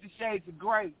seen 50 Shades of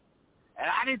Grey, and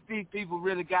I didn't think people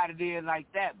really got it in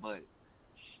like that, but,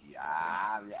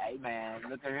 hey, man,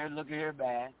 look at here,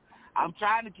 man. I'm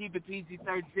trying to keep it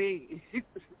PG-13.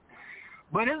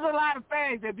 But there's a lot of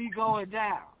things that be going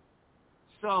down.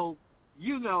 So,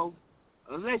 you know,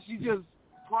 unless you just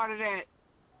part of that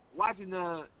watching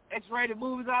the X-rated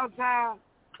movies all the time,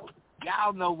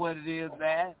 y'all know what it is,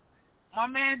 man. My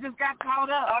man just got caught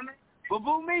up. But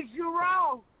Boo Meeks, you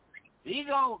wrong. He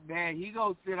gonna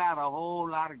sit out a whole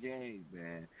lot of games,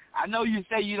 man. I know you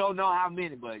say you don't know how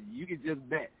many, but you can just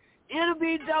bet. It'll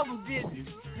be double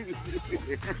digits.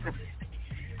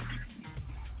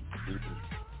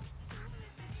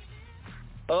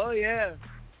 Oh, yeah.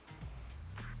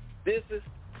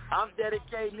 I'm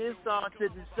dedicating this song to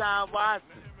Deshaun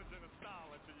Watson.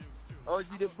 OG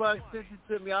the Buck sent it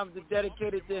to me. I'm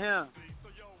dedicated to him.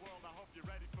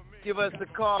 Give us a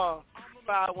call,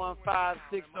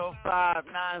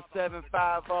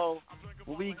 515-605-9750.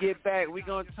 When we get back, we're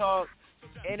going to talk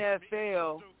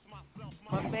NFL,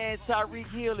 my man Tyreek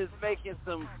Hill is making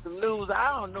some news.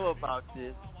 I don't know about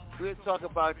this. We'll talk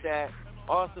about that.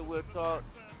 Also, we'll talk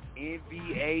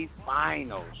NBA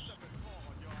Finals.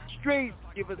 Streets,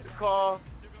 give us a call.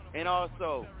 And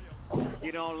also,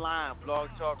 get online,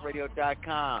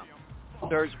 blogtalkradio.com.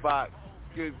 Search box,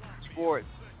 good sports,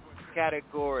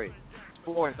 category,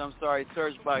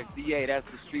 search box, DA, that's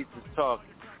the Streets is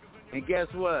talking. And guess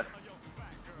what?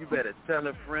 You better tell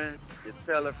a friend, you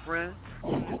tell a friend,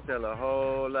 you tell a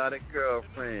whole lot of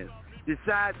girlfriends.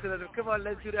 Decide to let them, come on,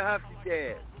 let's do the Humpty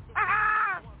dance.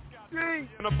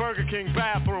 In the Burger King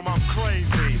bathroom, I'm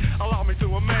crazy. Allow me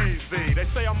to amaze thee. They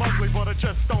say I'm ugly, but it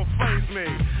just don't faze me.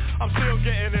 I'm still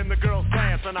getting in the girls'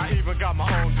 pants, and I even got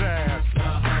my own dance. The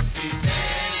Humpty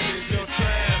dance is your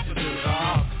chance to do the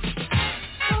hump.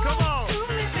 Come on,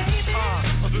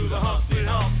 do the Humpty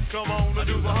hump. Come on,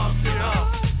 do the Humpty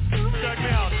hump. Check me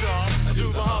out, y'all. I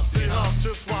do the Humpty hump.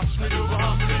 Just watch me do the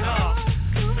Humpty hump.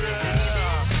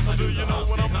 Yeah, do you know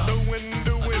what I'm doing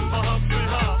the Humpty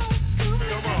hump?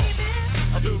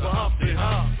 Do the Humpty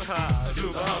hump,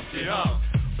 do the Humpty hump.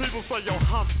 People say, yo,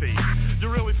 Humpty, you're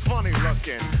really funny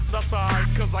looking. That's alright,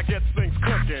 cause I get things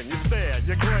cooking. You stare,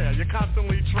 you glare, you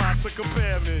constantly try to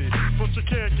compare me, but you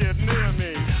can't get near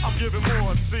me. I'm giving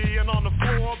more C, and on the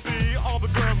floor B, all the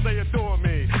girls, they adore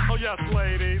me. Oh yes,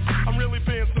 ladies, I'm really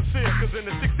being sincere, cause in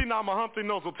the 69, my Humpty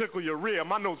nose will tickle your rear.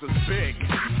 My nose is big.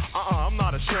 I'm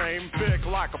not ashamed, big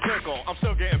like a pickle. I'm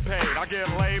still getting paid, I get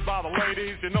laid by the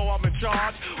ladies, you know I'm in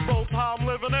charge. Both how I'm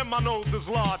living and my nose is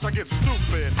large. I get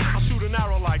stupid, I shoot an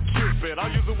arrow like Cupid. I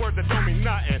use a word that don't mean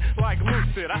nothing, like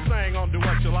lucid. I sang on Do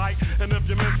What You Like, and if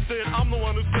you missed it, I'm the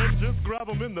one who said just grab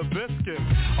them in the biscuit.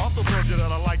 Also told you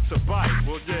that I like to bite.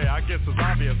 Well yeah, I guess it's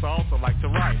obvious I also like to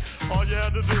write. All you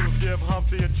had to do was give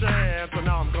Humpty a chance, and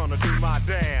now I'm gonna do my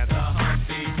dance. The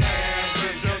Humpty dance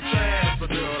is your chance to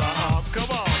do the hump. Come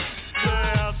on.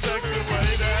 Yeah, sexy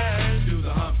lady. Do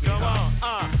the Humpty Come on,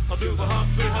 I'll do the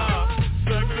Humpty hump.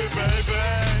 Sexy baby.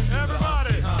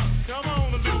 Everybody, come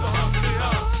on and do the Humpty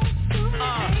hump.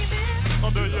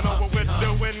 Do you know what we're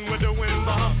doing? We're doing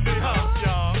the Humpty hump,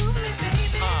 y'all.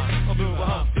 I'll do the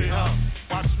Humpty hump.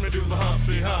 Watch me do the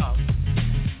Humpty hump.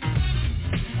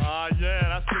 Yeah,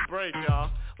 that's the break, y'all.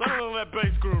 Let me know that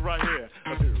bass groove right here.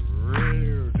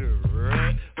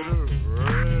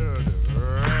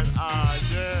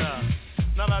 Yeah.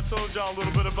 Now that I told y'all a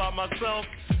little bit about myself,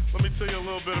 let me tell you a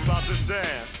little bit about this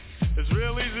dance. It's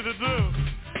real easy to do.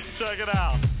 Check it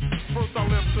out. First I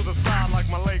limped to the side like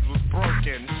my legs was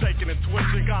broken, shaking and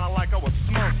twitching kinda like I was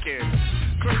smoking.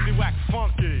 Crazy, whack,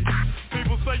 funky.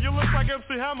 People say you look like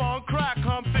MC Hammer on crack,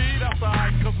 Humpty. That's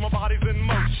alright, cause my body's in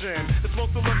motion. It's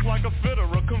supposed to look like a fit or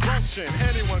a convulsion.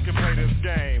 Anyone can play this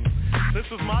game. This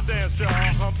is my dance,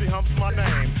 y'all. Humpty Hump's my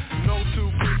name. No two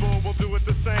people will do it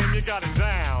the same. You got it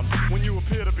down when you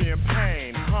appear to be in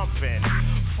pain. Humping,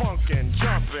 funkin',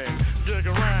 jumping, jig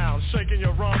around, shaking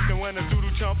your rump. And when a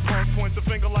doodle chump punk points a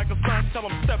finger like a son, tell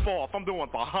him step off, I'm doing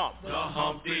the hump. The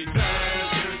Humpty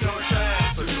dance is your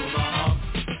chance to do the hump.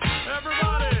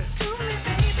 Everybody,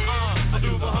 I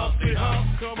do the Humpty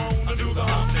hump. Come on and do the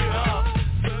Humpty hump.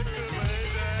 Sexy lady,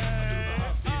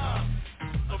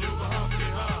 I do the Humpty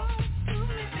hump.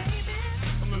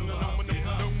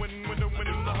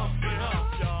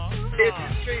 It's the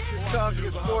Streets is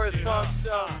Talking Sports Talk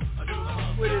Show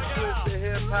with a twist of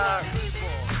hip hop.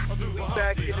 We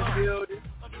back in the building.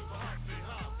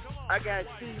 I got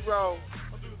T-Row,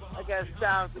 I got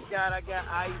Styles the God, I got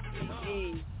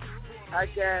ICE, I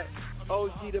got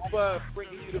OG the Buck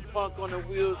bringing you the funk on the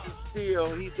wheels of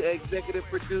steel. He's the executive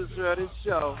producer of this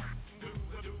show.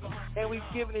 And we've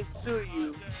given it to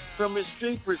you from a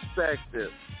street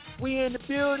perspective. We in the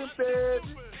building,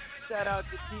 baby. Shout out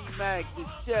to D-Mac, the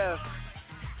chef,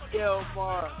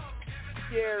 Delmar,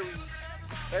 Gary,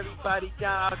 everybody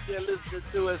down out there listening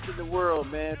to us in the world,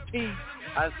 man. Peace.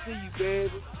 I see you,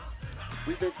 baby.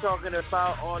 We've been talking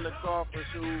about all the golfers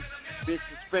who've been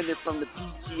suspended from the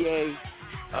PGA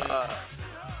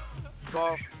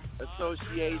Golf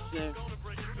Association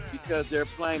because they're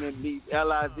playing in the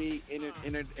LIV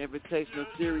Invitational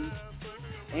Series.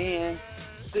 And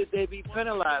should they be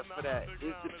penalized for that?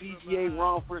 Is the PGA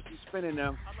wrong for suspending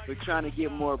them for trying to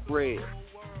get more bread?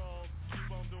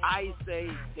 I say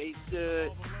they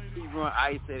should.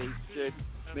 I say they should.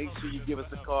 Make sure you give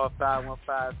us a call,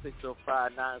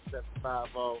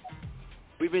 515-605-9750.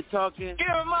 We've been talking to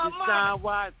Deshaun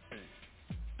Watson.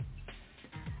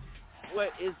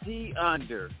 What is he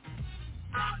under?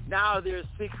 Now there's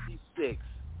 66.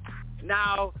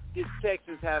 Now his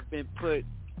Texans have been put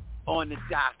on the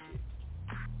docket.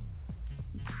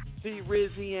 See,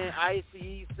 Rizzy and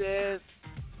ICE says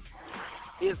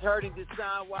is hurting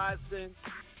Deshaun Watson.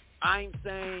 I'm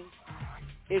saying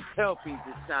it's helping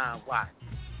Deshaun Watson.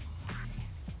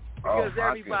 Because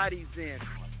everybody's in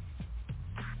on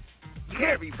it.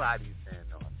 Everybody's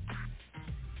in on it.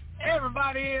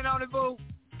 Everybody in on it, boo.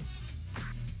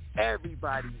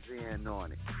 Everybody's in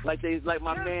on it. Like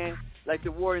my man, like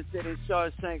the Warden said in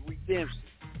Shawshank Redemption.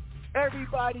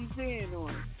 Everybody's in on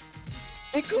it,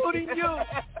 including you.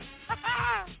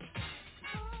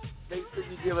 Make sure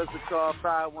you give us a call,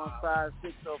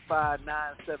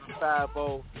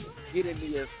 515-605-9750. Get in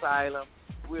the asylum.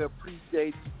 We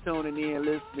appreciate you tuning in,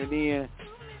 listening in.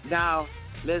 Now,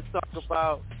 let's talk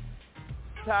about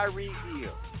Tyreek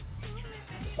Hill.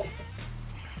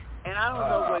 And I don't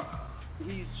know what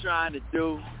he's trying to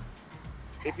do.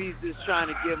 If he's just trying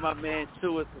to give my man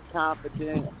Tua some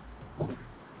confidence.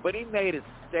 But he made a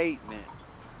statement.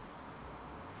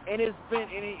 And it's been,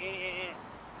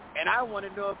 and I want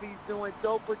to know if he's doing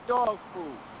dope or dog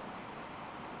food.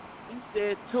 He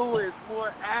said Tua is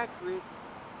more accurate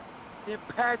than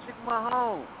Patrick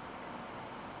Mahomes.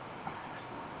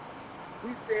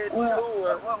 He said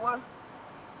Tua. What?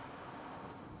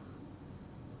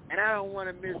 And I don't want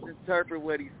to misinterpret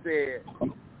what he said.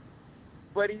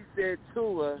 But he said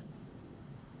Tua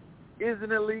is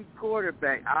an elite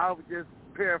quarterback. I'll just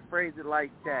paraphrase it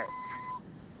like that.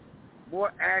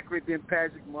 More accurate than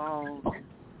Patrick Mahomes.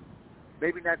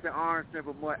 Maybe not the arm strength,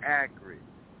 but more accurate.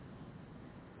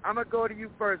 I'm going to go to you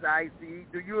first, ICE.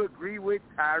 Do you agree with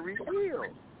Tyreek Hill?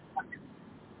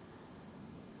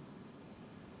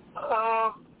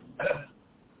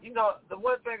 You know, the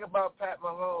one thing about Pat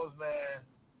Mahomes, man,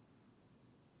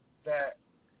 that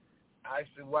I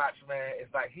used to watch, man, is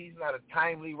like he's not a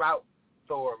timely route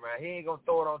thrower, man. He ain't going to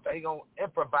throw it on time. He's going to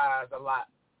improvise a lot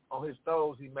on his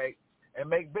throws he makes and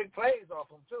make big plays off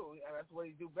them, too. And that's what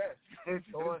he do best.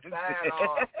 Throwing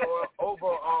sidearm, throwing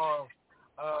overarm,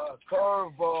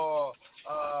 curveball.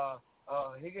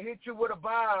 He can hit you with a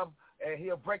bomb, and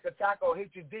he'll break a tackle,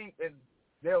 hit you deep, and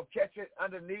they'll catch it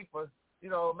underneath us, you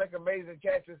know, make amazing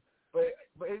catches. But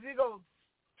is he going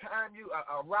to time you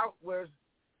a route where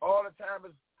all the time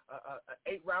is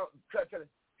an 8-route cut to the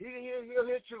 – he'll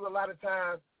hit you a lot of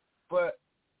times, but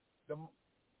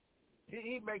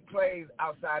he make plays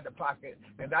outside the pocket,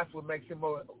 and that's what makes him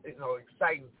more, you know,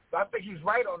 exciting. So I think he's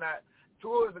right on that.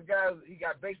 Tua is a guy, he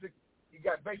got basic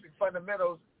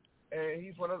fundamentals, and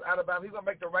he's one of those Alabama. He's gonna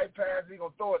make the right pass. He's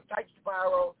gonna throw a tight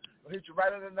spiral, he'll hit you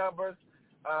right in the numbers.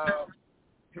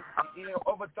 He ain't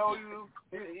gonna overthrow you.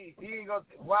 He ain't gonna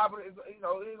wobble. You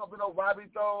know, he ain't gonna be no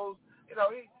wobbly throws. You know,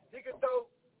 he can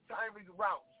throw timely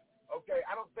routes. Okay,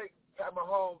 I don't think Pat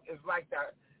Mahomes is like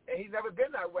that, and he's never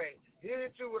been that way. He'll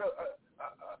hit you with a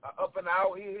up and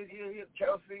out. He'll hit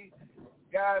Kelsey.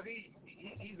 Guys,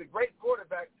 he's a great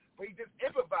quarterback, but he just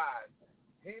improvised.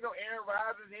 He ain't no Aaron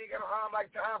Rodgers. He ain't got an arm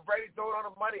like Tom Brady, throw it on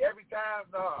the money every time.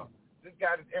 No, this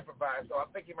guy just improvised. So I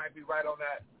think he might be right on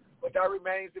that. But that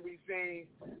remains to be seen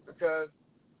because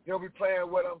he'll be playing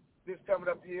with him this coming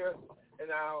up here. And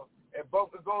now, it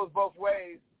goes both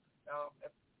ways.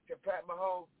 Can Pat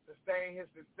Mahomes sustain his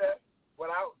success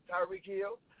without Tyreek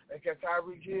Hill? And can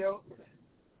Tyreek Hill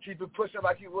keep it pushing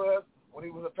like he was when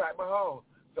he was a Pat Mahomes?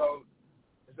 So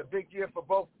it's a big year for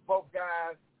both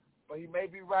guys, but he may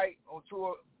be right on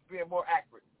Tua being more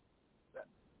accurate.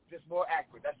 Just more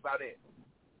accurate. That's about it.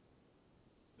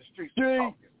 The streets are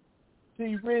talking.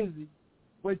 See, Rizzy,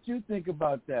 what you think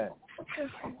about that?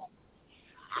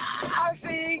 I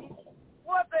see.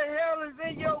 What the hell is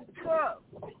in your cup?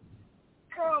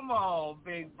 Come on,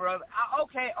 big brother.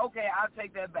 Okay, I'll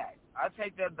take that back.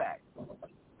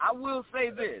 I will say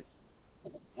this.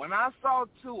 When I saw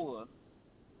Tua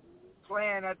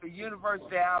playing at the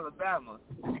University of Alabama,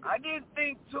 I didn't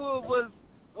think Tua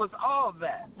was all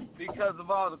that because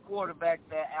of all the quarterbacks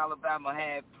that Alabama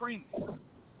had previously.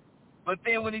 But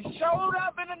then when he showed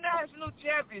up in the national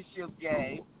championship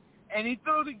game and he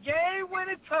threw the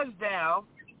game-winning touchdown,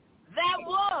 that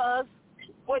was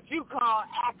what you call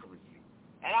accuracy.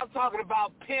 And I'm talking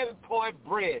about pinpoint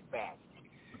breadbasket.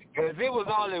 Because it was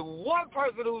only one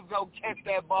person who was going to catch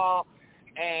that ball,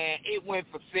 and it went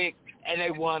for 6, and they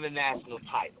won the national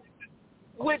title.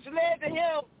 Which led to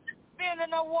him being the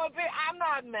number one pick. I'm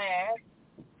not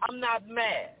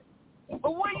mad.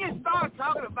 But when you start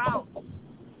talking about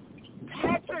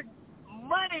Patrick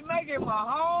money-making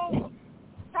Mahomes,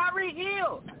 Tyreek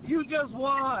Hill, you just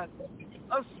won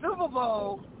a Super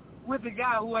Bowl with a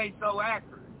guy who ain't so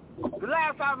accurate. The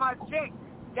last time I checked,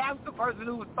 that's the person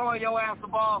who was throwing your ass the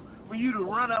ball for you to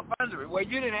run up under it, where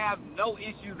you didn't have no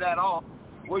issues at all,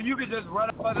 where you could just run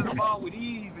up under the ball with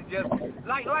ease and just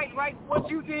like what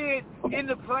you did in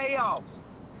the playoffs.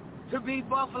 to beat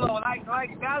Buffalo. Like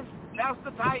that's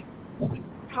the type.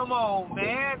 Come on,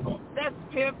 man. That's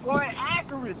pinpoint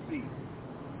accuracy.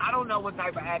 I don't know what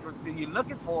type of accuracy you're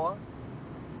looking for,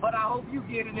 but I hope you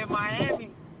get it in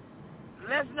Miami.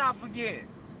 Let's not forget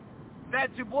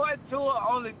that your boy Tua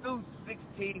only threw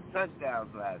 16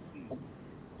 touchdowns last season,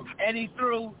 and he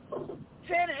threw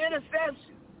 10 interceptions.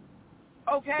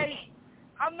 Okay?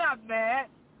 I'm not mad.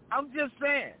 I'm just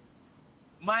saying.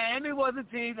 Miami was a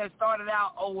team that started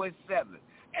out 0-7,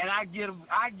 and I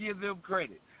give them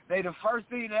credit. They the first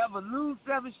team to ever lose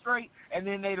 7 straight, and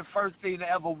then they the first team to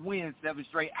ever win 7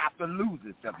 straight after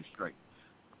losing 7 straight.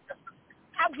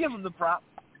 I'll give them the props.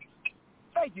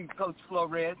 Thank you, Coach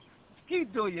Flores.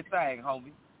 Keep doing your thing,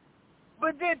 homie.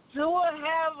 But did Tua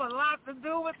have a lot to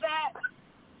do with that?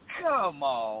 Come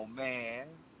on, man.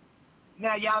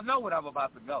 Now, y'all know what I'm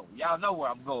about to go. Y'all know where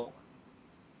I'm going.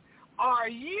 Are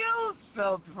you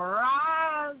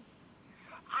surprised?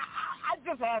 I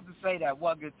just had to say that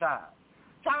one good time.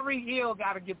 Tyreek Hill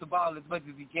got to get the ball as much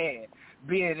as he can,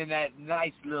 being in that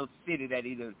nice little city that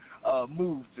he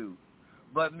moved to.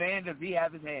 But, man, does he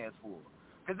have his hands full.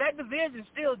 Because that division's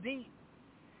still deep.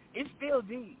 It's still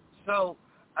deep. So,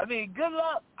 I mean, good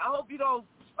luck. I hope you don't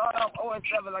start off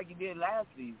 0-7 like you did last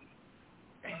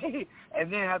season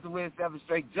and then have to win 7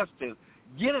 straight just to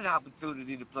get an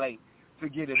opportunity to play, to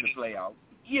get in the playoffs.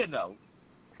 You know.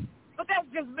 But that's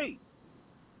just me.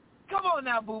 Come on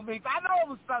now, Boo Meeks. I know it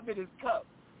was something in his cup.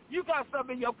 You got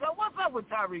something in your cup. What's up with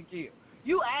Tyreek Hill?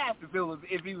 You asked if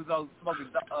he was on smoking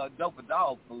dope and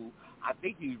dog food. I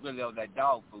think he was really on that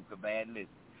dog food command. Listen,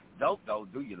 dope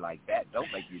don't do you like that. Don't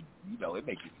make you, it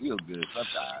makes you feel good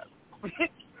sometimes.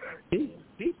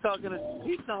 He's talking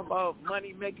about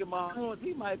money making Mahomes.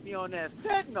 He might be on that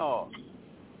fentanyl.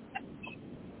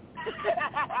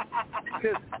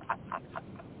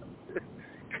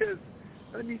 Because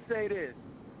let me say this.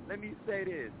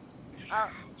 How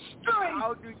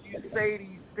do you say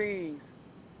these things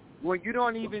when you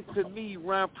don't even, to me,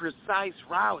 run precise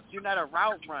routes? You're not a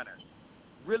route runner.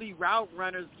 Really, route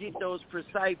runners get those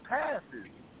precise passes.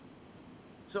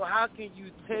 So how can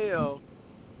you tell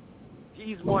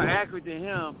he's more accurate than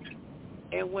him?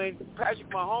 And when Patrick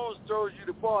Mahomes throws you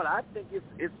the ball, I think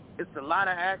it's a lot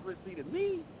of accuracy to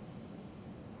me.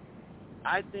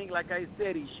 I think, like I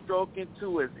said, he's stroking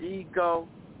to his ego.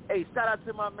 Hey, shout out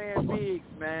to my man Biggs,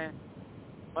 man.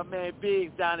 My man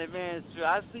Biggs down in Mansfield.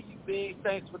 I see you, Biggs.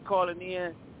 Thanks for calling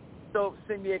in. So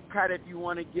send me a card if you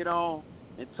want to get on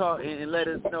and talk and let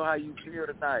us know how you feel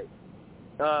tonight.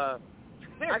 I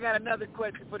got another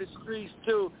question for the streets,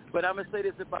 too, but I'm going to say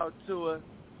this about Tua.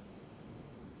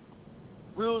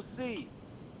 We'll see,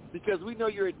 because we know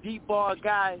you're a deep ball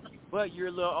guy, but you're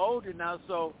a little older now,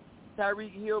 so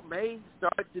Tyreek Hill may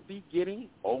start to be getting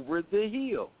over the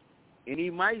hill. And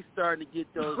he might start to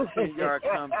get those 10-yard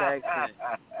comebacks and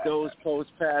those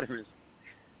post patterns.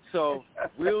 So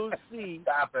we'll see.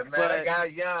 Stop it, man. But I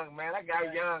got young, man.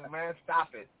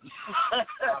 Stop it.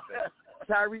 Stop it.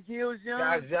 Tyreek Hill's young?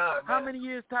 Guy's young, man. How many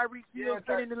years Tyreek Hill's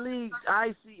been in the league?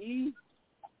 ICE?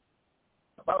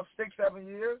 About 6-7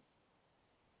 years.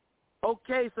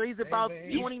 Okay, so he's about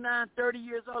 29, 30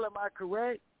 years old. Am I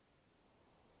correct?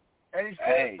 And he's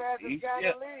still the fastest guy in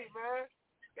the league, man.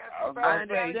 I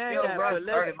understand that,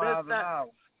 but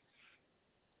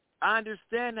I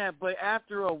understand that, but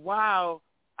after a while,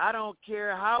 I don't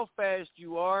care how fast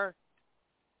you are,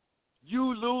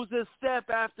 you lose a step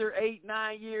after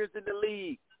 8-9 years in the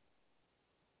league.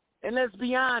 And let's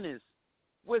be honest,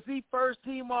 was he first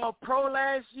team All-Pro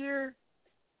last year?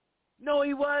 No,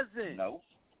 he wasn't. No.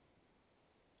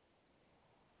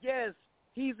 Yes,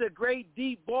 he's a great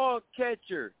deep ball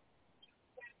catcher.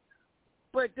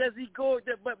 But does he go?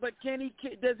 But can he?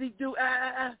 Does he do?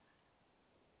 I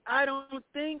don't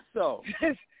think so.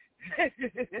 And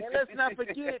let's not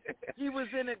forget, he was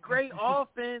in a great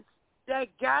offense that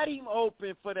got him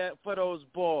open for those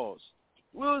balls.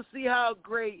 We'll see how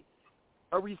great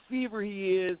a receiver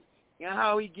he is and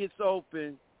how he gets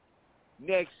open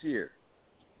next year.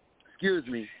 Excuse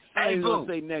me. I ain't gonna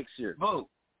say next year. Boo.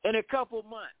 In a couple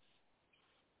months.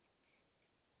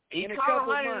 He caught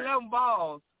 111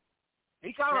 balls.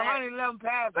 He caught 111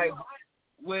 passes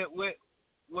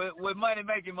with money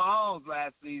making Mahomes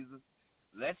last season.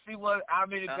 Let's see how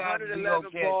many passes he gonna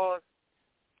catch. Balls.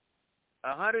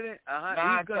 100.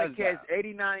 He's gonna catch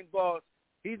 89 balls.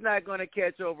 He's not gonna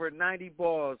catch over 90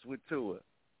 balls with Tua.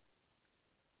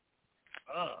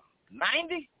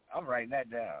 90? I'm writing that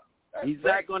down. He's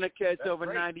not gonna catch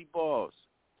over 90 balls.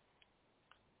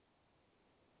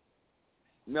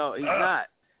 No, he's not.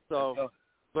 So.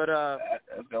 But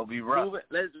that's gonna be rough.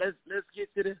 Let's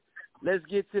get to the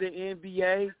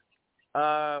NBA.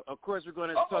 Of course, we're going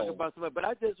to talk about some, but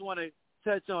I just want to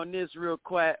touch on this real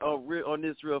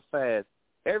fast.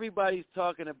 Everybody's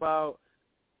talking about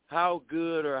how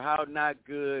good or how not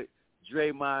good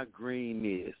Draymond Green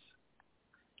is.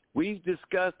 We've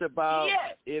discussed about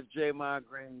if Draymond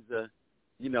Green's a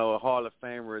Hall of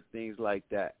Famer or things like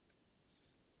that.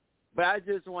 But I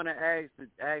just want to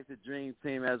ask the Dream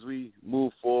Team as we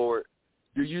move forward,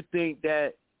 do you think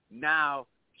that now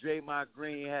Draymond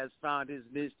Green has found his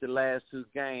niche the last 2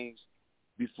 games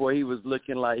before he was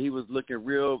looking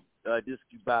real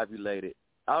discombobulated?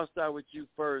 I'll start with you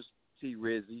first, T.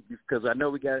 Rizzy, because I know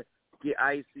we got to get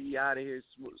Icy out of here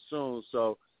soon,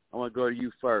 so I want to go to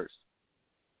you first.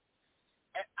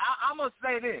 I'm going to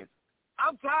say this.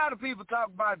 I'm tired of people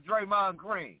talking about Draymond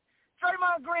Green.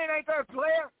 Draymond Green ain't their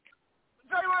player.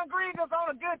 Draymond Green is on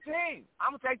a good team.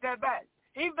 I'm going to take that back.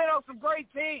 He's been on some great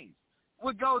teams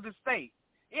with Golden State.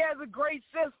 He has a great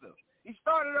system. He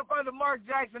started up under Mark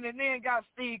Jackson and then got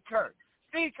Steve Kerr.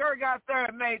 Steve Kerr got there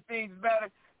and made things better.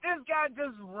 This guy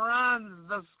just runs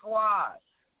the squad.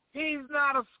 He's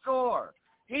not a scorer.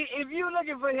 If you're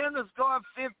looking for him to score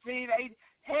 15, 8,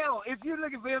 hell, if you're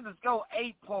looking for him to score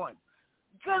 8 points,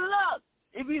 good luck.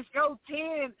 If he scores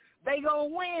 10, they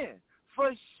going to win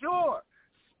for sure.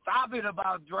 Stop it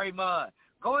about Draymond.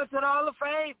 Going to the Hall of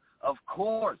Fame? Of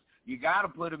course. You got to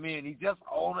put him in. He's just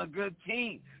on a good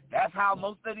team. That's how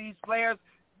most of these players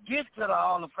get to the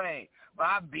Hall of Fame,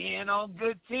 by being on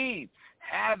good teams,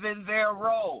 having their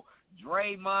role.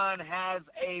 Draymond has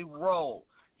a role.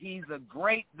 He's a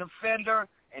great defender,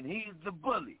 and he's the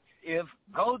bully. If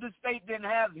Golden State didn't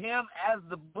have him as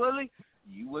the bully,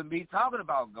 you wouldn't be talking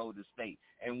about Golden State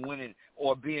and winning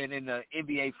or being in the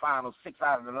NBA Finals 6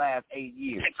 out of the last 8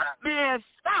 years. Man,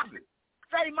 stop it.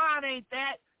 Draymond ain't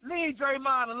that. Leave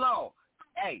Draymond alone.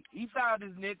 Hey, he found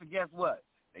his niche, and guess what?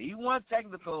 He one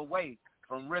technical away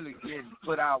from really getting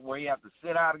put out where he have to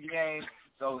sit out a game.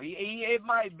 So it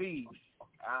might be.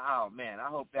 Oh man, I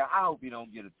hope he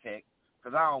don't get a tech,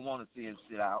 because I don't want to see him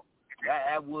sit out.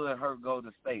 That would hurt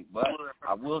Golden State. But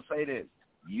I will say this: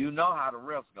 you know how the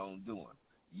refs gonna do him.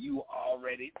 You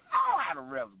already know how the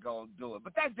refs gonna do it.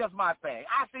 But that's just my thing.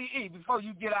 ICE, before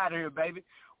you get out of here, baby.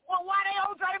 Well, why they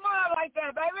on Draymond like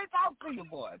that, baby? Talk to your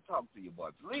boy. Talk to your boy,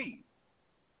 please.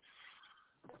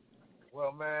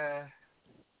 Well, man,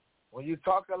 when you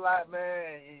talk a lot,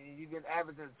 man, and you've been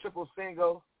averaging triple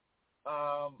single,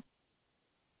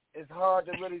 it's hard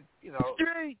to really,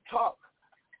 talk.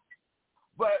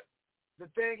 But the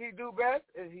thing he do best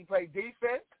is he play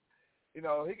defense. He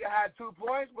can have 2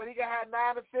 points, but he can have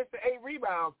 9 assists and 8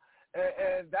 rebounds.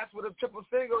 And that's what a triple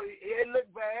single, it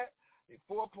looked bad.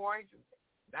 4 points,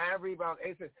 9 rebounds,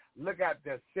 8 assists. Look at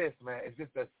the assists, man. It's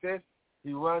just assists.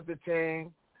 He runs the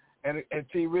team. And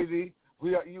T. Rizzy,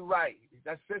 you're right.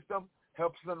 That system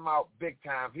helps them out big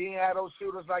time. If he ain't had those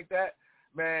shooters like that,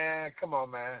 man, come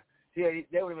on, man. They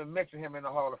wouldn't even mention him in the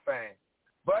Hall of Fame.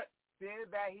 But seeing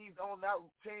that he's on that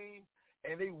team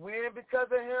and they win because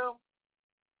of him,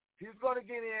 he's going to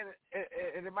get in,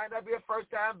 and it might not be a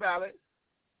first-time ballot,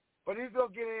 but he's going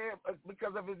to get in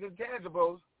because of his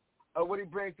intangibles of what he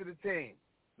brings to the team.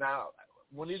 Now,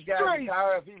 when these guys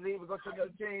retire, if he leaves and goes to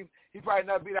another team, he probably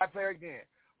not be that player again.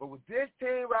 But with this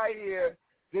team right here,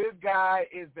 this guy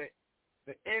is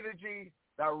the energy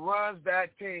that runs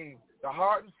that team, the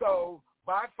heart and soul,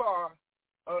 by far,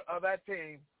 of that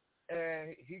team.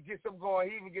 And he gets them going.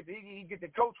 He even get the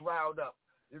coach riled up,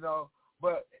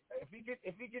 But if he gets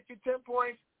you 10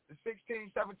 points to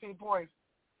 16, 17 points,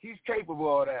 he's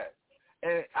capable of that.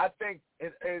 And I think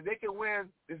if they can win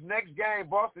this next game,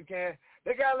 Boston can,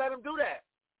 they got to let him do that.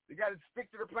 They got to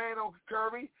stick to the plan on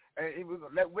Curry and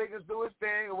let Wiggins do his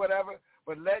thing or whatever,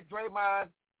 but let Draymond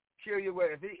kill you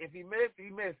with it. If he missed,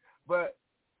 he missed. But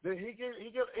he can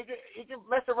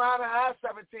mess around and have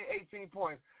 17, 18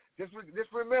 points. Just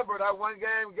remember that one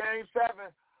game, Game 7,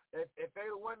 if they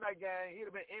would won that game, he'd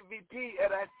have been MVP of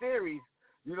that series.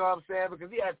 You know what I'm saying? Because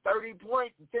he had 30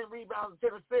 points and 10 rebounds and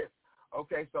 10 assists.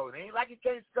 Okay, so it ain't like he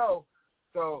can't score.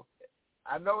 So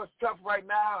I know it's tough right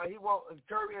now. He won't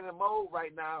Curry in the mode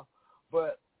right now.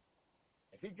 But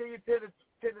if he give you 10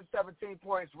 to 17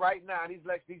 points right now, these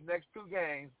next 2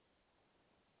 games,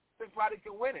 they probably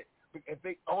can win it. If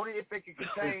they can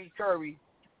contain Curry.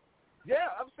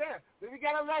 Yeah, I'm saying. We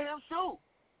got to let him shoot.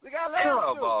 We got to let him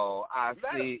shoot. Elbow, ICE.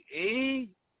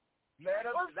 Let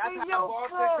him. That's how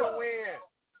Boston can win.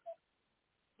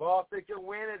 Boston can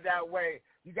win it that way.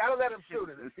 You got to let him shoot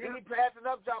it. He be passing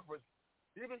up jumpers.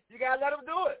 You got to let him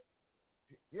do it.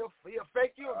 He'll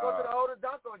fake you and go to the hole and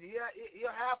dunk on you.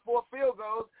 He'll have 4 field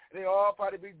goals, and they all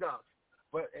probably be dunks.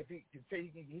 But if he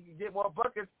can get more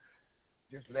buckets,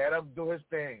 just let him do his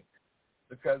thing.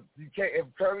 Because you can't. If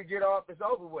Curry get off, it's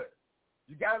over with.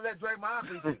 You gotta let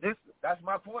Draymond be consistent. That's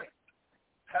my point.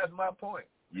 That's my point.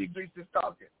 You streets is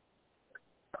talking.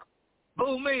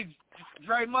 Who me?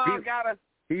 Draymond gotta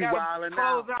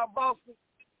close out Boston.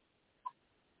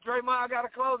 Draymond gotta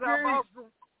close out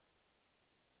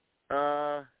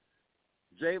Boston.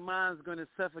 Draymond's gonna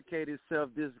suffocate himself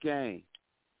this game.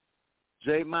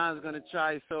 Draymond's gonna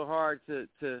try so hard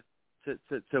to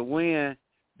win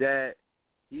that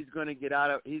he's gonna get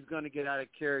out of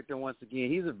character once again.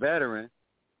 He's a veteran,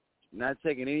 not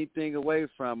taking anything away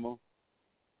from him.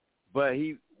 But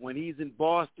when he's in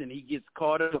Boston, he gets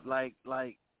caught up like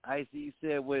Ice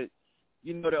said with,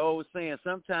 you know, the old saying,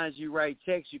 sometimes you write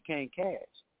checks you can't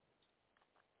cash.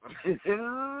 and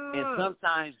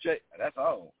sometimes that's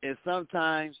all. And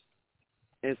sometimes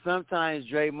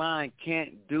Draymond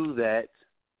can't do that.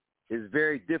 It's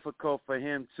very difficult for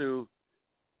him to,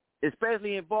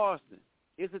 especially in Boston.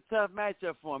 It's a tough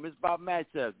matchup for him. It's about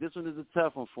matchup. This one is a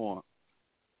tough one for him.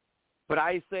 But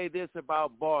I say this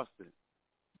about Boston.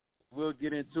 We'll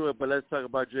get into it, but let's talk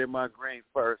about Draymond Green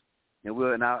first,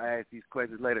 and I'll ask these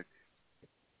questions later.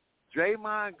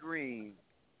 Draymond Green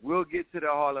will get to the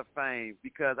Hall of Fame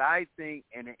because I think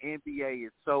in the NBA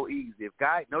it's so easy. If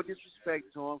no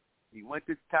disrespect to him, he went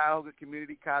to Cuyahoga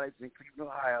Community College in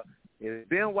Cleveland, Ohio. If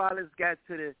Ben Wallace got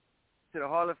to the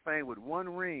Hall of Fame with one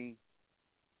ring,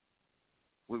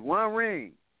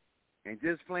 and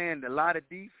just playing a lot of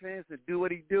defense and do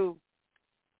what he do,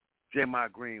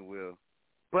 Draymond Green will.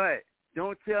 But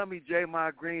don't tell me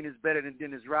Draymond Green is better than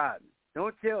Dennis Rodman.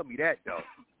 Don't tell me that, though.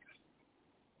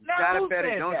 Don't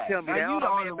tell me that. You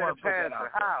don't even want to put that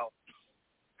out.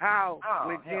 How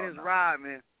when Dennis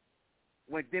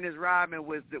Rodman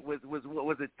was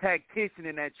a tactician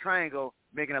in that triangle,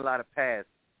 making a lot of passes.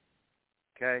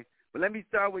 Okay, but let me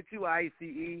start with you,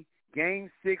 ICE. Game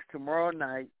 6 tomorrow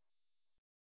night.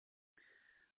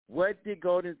 What did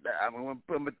Golden? I'm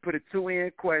gonna put a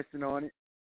 2-in question on it.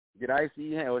 Did ICE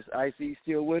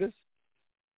still with us?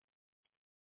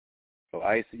 Oh,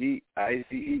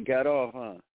 ICE got off,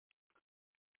 huh?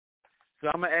 So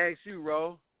I'm gonna ask you,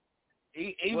 Ro.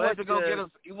 He went to go get us.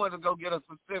 He went to go get us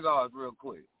some cigars real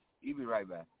quick. He'll be right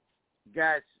back.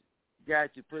 Got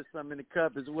you. Put some in the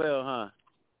cup as well, huh?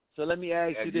 So let me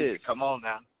ask you this. Come on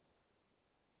now.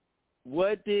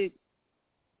 What did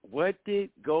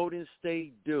Golden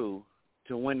State do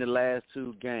to win the last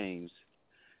 2 games?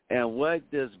 And what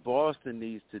does Boston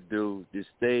needs to do to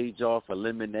stage off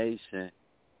elimination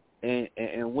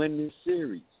and win this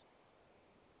series?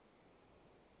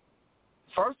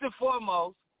 First and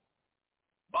foremost,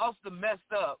 Boston messed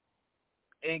up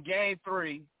in Game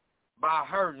 3 by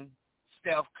hurting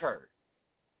Steph Curry.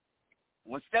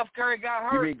 When Steph Curry got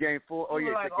hurt, you mean Game 4? Oh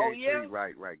yeah, like, Game 3.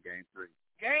 Right, Game 3.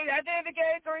 I did the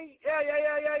Game 3.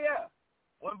 Yeah.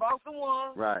 When Boston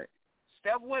won, right.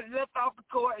 Steph went left off the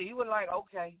court. He was like,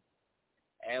 okay.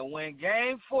 And when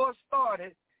Game 4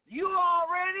 started, you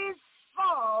already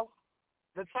saw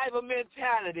the type of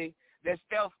mentality that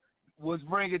Steph was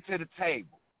bringing to the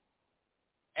table.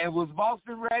 And was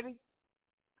Boston ready?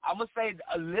 I'm going to say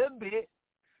a little bit,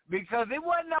 because it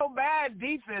wasn't no bad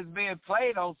defense being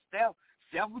played on Steph.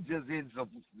 Steph was just hitting some,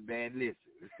 man,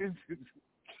 listen.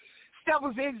 Steph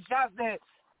was hitting shots that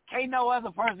can't no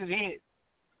other person hit.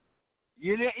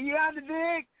 You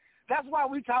understand? That's why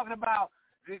we talking about,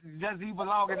 does he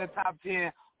belong in the top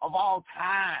 10 of all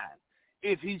time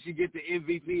if he should get the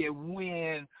MVP and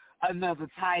win another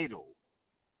title?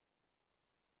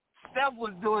 Steph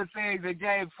was doing things in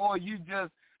Game 4 you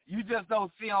just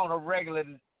don't see on a regular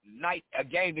night, a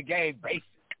game-to-game basis.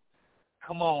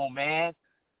 Come on, man.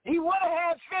 He would have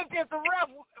had 50 if the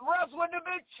refs wouldn't have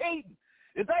been cheating.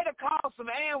 If they'd have called some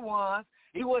and ones,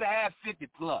 he would have had 50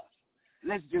 plus.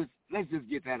 Let's just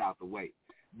get that out the way,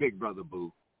 Big Brother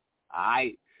Boo. All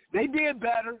right? They did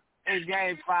better in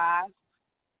Game 5,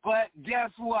 but guess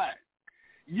what?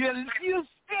 You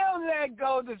still let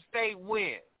Golden State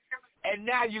win, and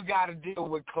now you got to deal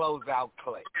with closeout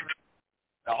Clay.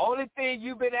 The only thing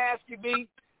you've been asking me,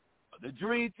 the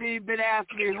Dream Team been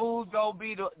asking me who's going to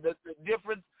be the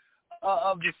difference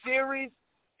of the series,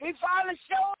 he finally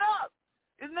showed up.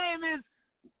 His name is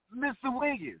Mr.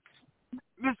 Wiggins.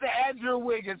 Mr. Andrew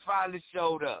Wiggins finally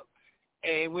showed up.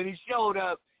 And when he showed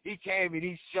up, he came and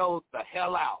he showed the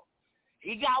hell out.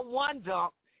 He got one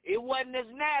dunk. It wasn't as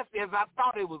nasty as I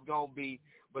thought it was going to be,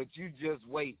 but you just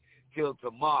wait till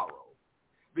tomorrow.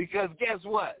 Because guess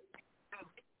what?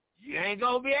 You ain't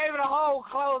going to be able to hold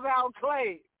closeout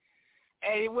Clay.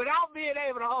 And without being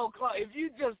able to hold Clay, if you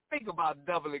just think about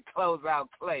doubling closeout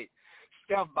Clay,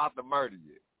 Steph about to murder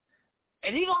you.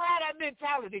 And he going to have that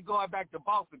mentality going back to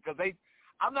Boston because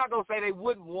I'm not going to say they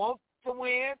wouldn't want to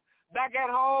win back at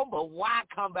home, but why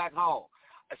come back home?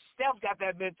 Steph got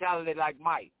that mentality like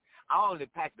Mike. I only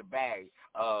packed the bag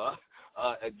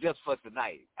just for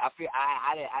tonight. I feel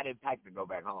I didn't pack to go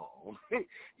back home.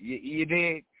 you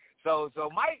did? So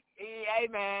Mike, hey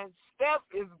man, Steph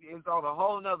is on a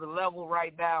whole nother level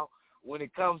right now when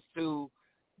it comes to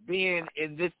being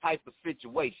in this type of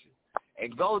situation.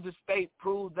 And Golden State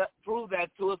proved that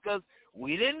to us because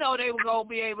we didn't know they were going to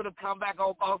be able to come back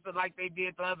on Boston like they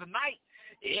did the other night.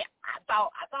 Yeah, I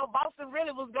thought Boston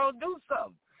really was going to do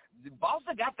something.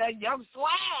 Boston got that young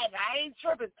swag. I ain't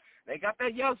tripping. They got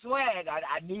that young swag.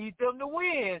 I need them to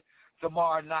win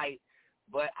tomorrow night.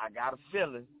 But I got a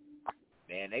feeling,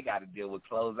 man, they got to deal with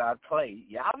closeout Clay.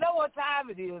 Y'all know what time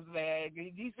it is, man.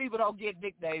 These people don't get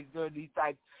nicknames during these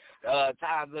types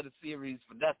times of the series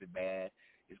for nothing, man.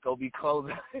 It's going to be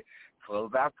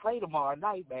closeout Clay tomorrow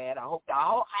night, man. I hope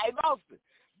hey, Boston,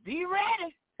 be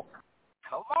ready.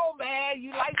 Come on, man.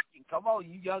 Come on,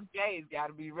 you young Jays got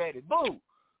to be ready. Boo.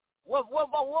 What's going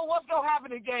to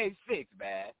happen in Game 6,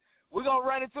 man? We're going to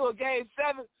run into a Game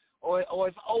 7 or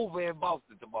it's over in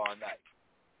Boston tomorrow night?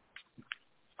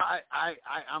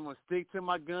 I'm going to stick to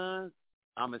my guns.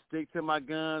 I'm going to stick to my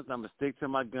guns.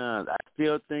 I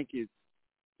still think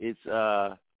it's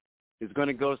going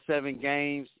to go 7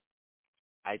 games.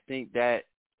 I think that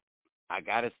I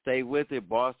got to stay with it.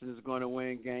 Boston is going to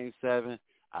win Game 7.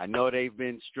 I know they've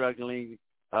been struggling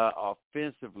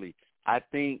offensively. I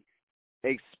think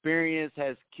experience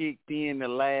has kicked in the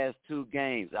last 2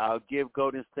 games. I'll give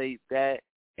Golden State that,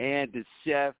 and the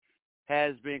chef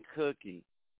has been cooking.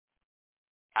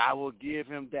 I will give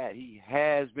him that. He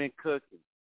has been cooking.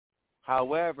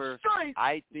 However,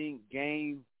 I think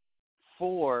Game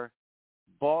 4,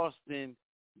 Boston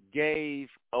gave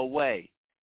away.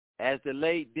 As the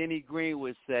late Denny Green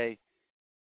would say,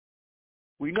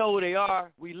 we know who they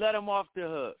are. We let them off the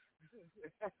hook.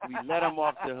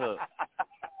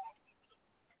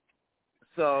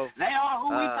 So they are who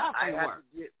we thought they were.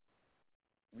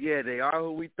 Yeah, they are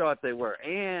who we thought they were.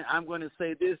 And I'm going to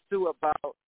say this, too,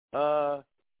 about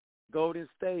Golden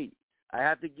State. I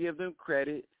have to give them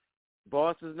credit.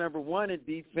 Boston's number 1 in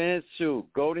defense.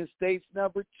 Shoot, Golden State's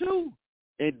number 2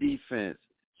 in defense.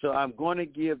 So I'm going to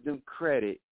give them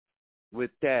credit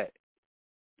with that.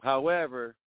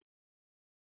 However,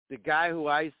 the guy who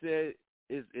I said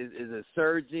is a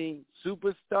surging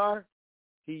superstar,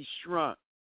 he shrunk.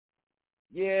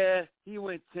 Yeah, he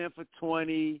went 10 for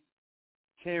 20,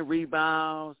 10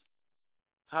 rebounds.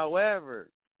 However,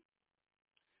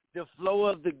 the flow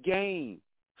of the game,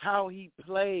 how he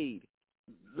played,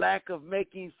 lack of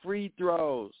making free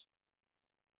throws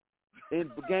in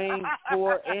Game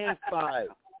 4 and 5.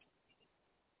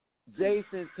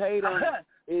 Jason Tatum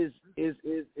is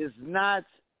not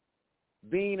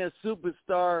being a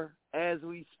superstar as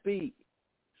we speak.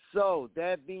 So,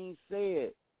 that being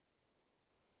said,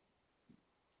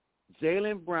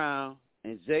 Jaylen Brown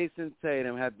and Jason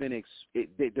Tatum have been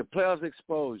the playoffs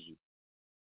exposed you.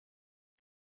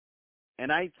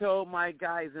 And I told my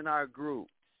guys in our group,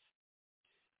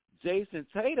 Jason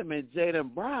Tatum and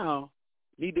Jaylen Brown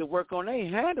need to work on their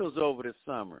handles over the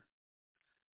summer.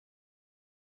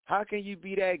 How can you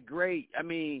be that great? I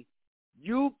mean,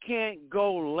 you can't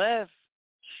go left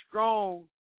strong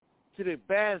to the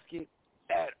basket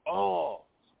at all.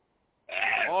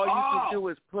 All you can do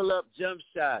is pull up jump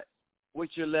shot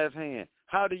with your left hand.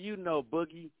 How do you know,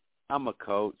 Boogie? I'm a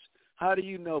coach. How do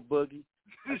you know, Boogie?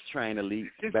 I train elite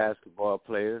basketball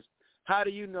players. How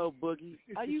do you know, Boogie?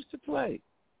 I used to play.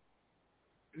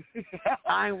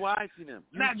 I ain't watching them.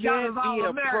 You can't be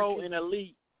a pro and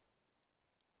elite.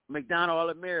 McDonald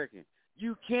All-American.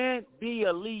 You can't be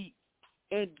elite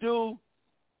and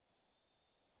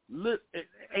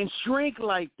shrink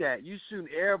like that. You shooting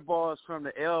air balls from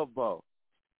the elbow.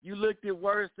 You looked at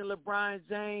worse than LeBron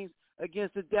James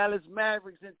against the Dallas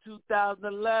Mavericks in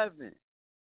 2011.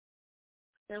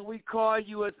 And we call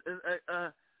you an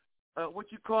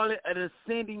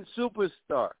ascending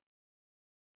superstar.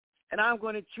 And I'm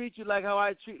going to treat you like how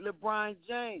I treat LeBron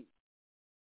James.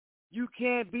 You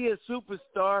can't be a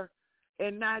superstar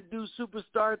and not do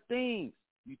superstar things.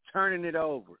 You turning it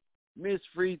over. Miss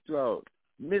free throws.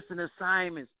 Missing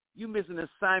assignments. You missed an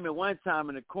assignment one time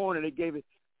in the corner. They gave it,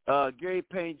 Gary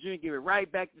Payne Jr. gave it right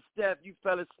back to Steph. You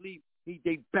fell asleep.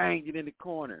 They banged it in the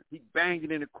corner. He banged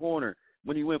it in the corner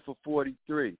when he went for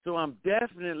 43. So I'm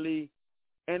definitely,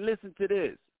 and listen to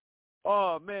this.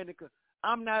 Oh, man,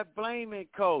 I'm not blaming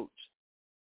Coach.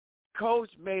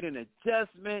 Coach made an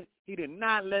adjustment. He did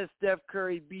not let Steph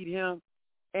Curry beat him.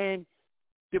 And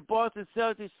the Boston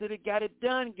Celtics should have got it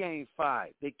done Game 5.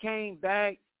 They came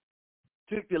back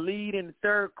took the lead in the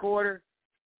third quarter.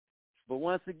 But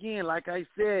once again, like I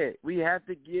said, we have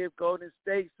to give Golden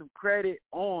State some credit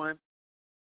on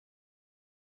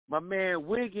my man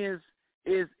Wiggins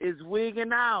is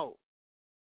wigging out.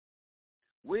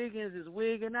 Wiggins is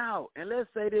wigging out. And let's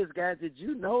say this, guys, did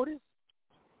you notice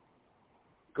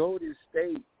Golden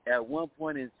State at one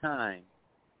point in time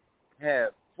had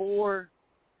 4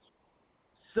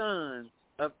 sons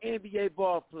of NBA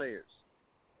ball players?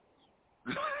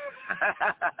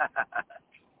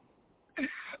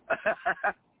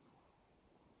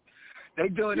 They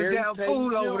doing the damn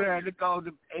fool over there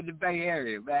in the Bay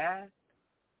Area, man.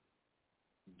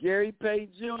 Gary Payton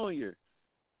Jr.,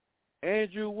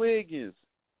 Andrew Wiggins,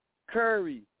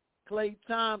 Curry, Klay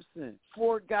Thompson,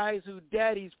 4 guys whose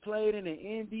daddies played in the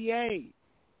NBA.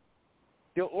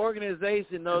 The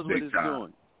organization knows what it's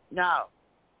doing. Now,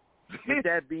 with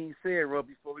that being said, Ro,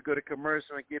 before we go to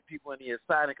commercial and get people in the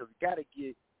excited, because we got to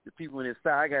get the people in the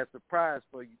excited, I got a surprise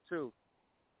for you, too.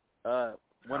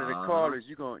 One of the callers,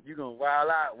 you're gonna wild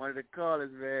out. One of the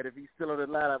callers, man, if he's still on the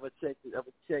line, I'm gonna check it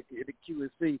in the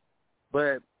Q&C.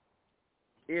 But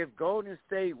if Golden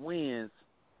State wins,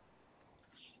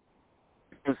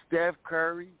 will Steph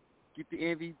Curry get the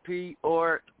MVP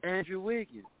or Andrew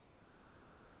Wiggins?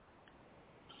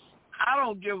 I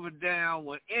don't give a damn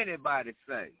what anybody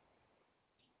say.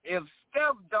 If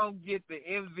Steph don't get the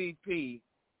MVP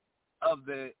of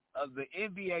the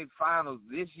NBA Finals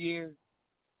this year,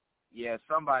 yeah,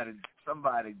 somebody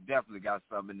definitely got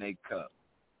something in their cup.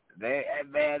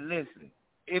 Man, listen,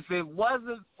 if it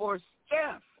wasn't for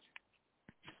Steph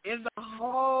in the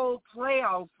whole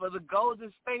playoffs for the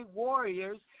Golden State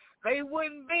Warriors, they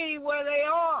wouldn't be where they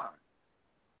are.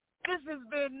 This has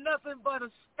been nothing but a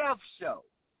Steph show.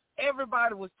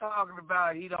 Everybody was talking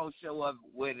about he don't show up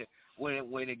when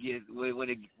the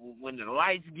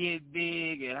lights get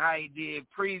big and how he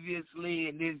did previously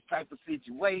in these type of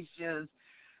situations.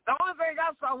 The only thing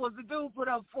I saw was the dude put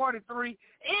up 43 in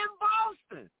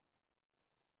Boston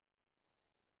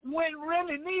when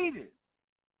really needed.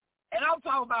 And I'm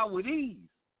talking about with ease.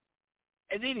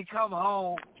 And then he come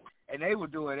home, and they were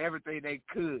doing everything they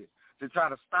could to try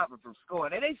to stop him from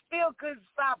scoring. And they still couldn't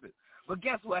stop it. But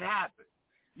guess what happened?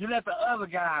 You let the other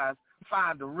guys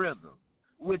find the rhythm,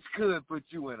 which could put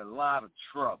you in a lot of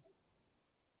trouble.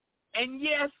 And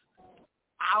yes,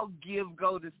 I'll give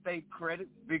Golden State credit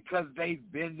because they've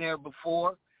been there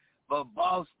before. But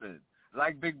Boston,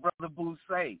 like Big Brother Boo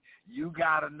say, you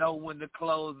got to know when to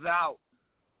close out.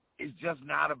 It's just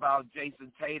not about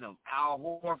Jason Tatum, Al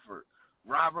Horford,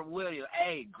 Robert Williams,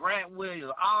 Grant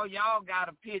Williams. All y'all got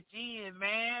to pitch in,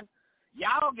 man.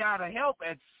 Y'all got to help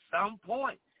at some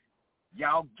point.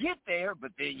 Y'all get there,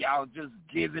 but then y'all just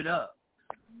give it up.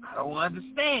 I don't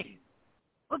understand.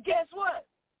 But guess what?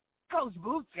 Coach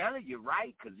Booth telling you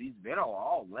right because he's been on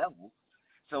all levels.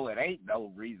 So it ain't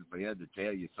no reason for him to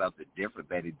tell you something different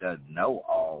that he doesn't know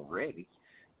already.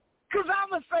 Because I'm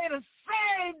going to say the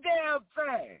same damn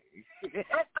thing.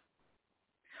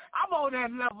 I'm on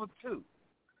that level too.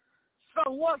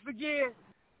 So once again,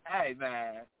 hey,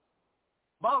 man,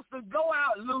 Boston, go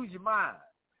out and lose your mind.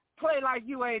 Play like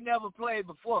you ain't never played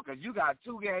before because you got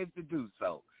 2 games to do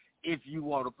so if you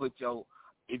want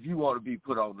to be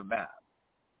put on the map.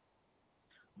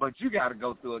 But you got to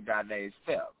go through a guy named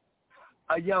Steph,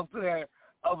 a young player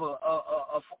of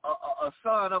a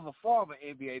son of a former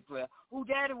NBA player who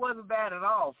daddy wasn't bad at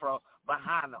all from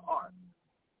behind the arc.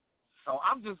 So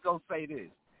I'm just going to say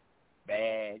this,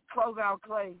 man, close out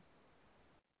Klay.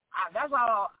 That's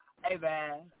all. Hey,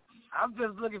 man, I'm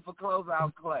just looking for close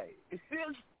out Klay.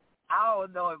 I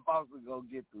don't know if Boston's going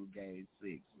to get through Game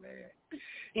 6, man.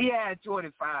 He had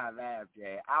 25 last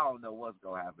game. I don't know what's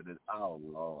going to happen. Oh,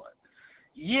 Lord.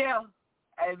 Yeah.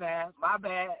 Hey, man, my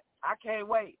bad. I can't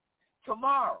wait.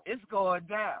 Tomorrow, it's going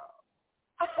down.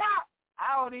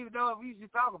 I don't even know if we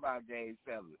should talk about Game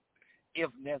 7,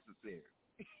 if necessary.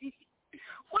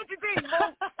 What you think,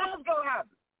 Mo? What's going to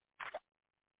happen?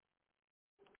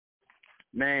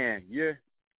 Man, you're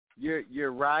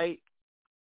right.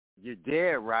 You're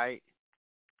dead right.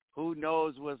 Who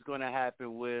knows what's going to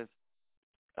happen with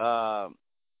the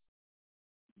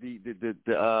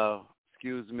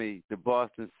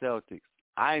Boston Celtics.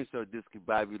 I am so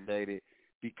discombobulated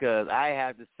because I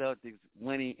have the Celtics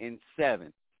winning in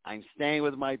 7. I'm staying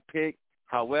with my pick.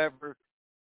 However,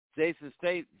 Jason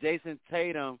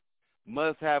Tatum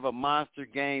must have a monster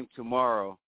game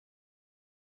tomorrow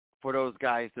for those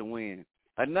guys to win.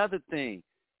 Another thing,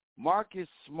 Marcus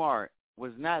Smart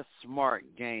was not smart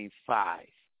Game 5. I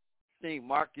think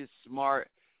Marcus Smart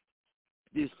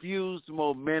diffused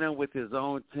momentum with his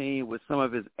own team with some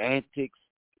of his antics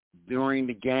during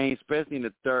the game, especially in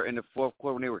the fourth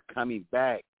quarter when they were coming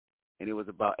back, and it was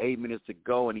about 8 minutes to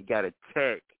go, and he got a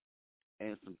tech,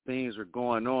 and some things were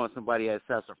going on. Somebody had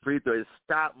shot some free throws. It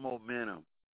stopped momentum.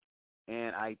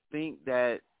 And I think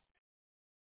that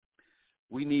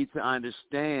we need to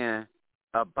understand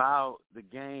about the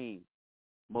game,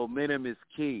 momentum is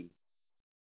key.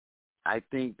 I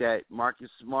think that Marcus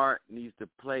Smart needs to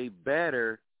play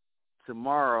better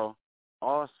tomorrow.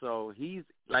 Also, he's,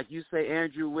 like you say,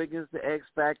 Andrew Wiggins, the X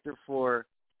factor for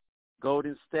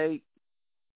Golden State.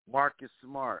 Marcus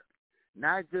Smart,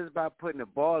 not just by putting the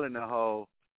ball in the hole,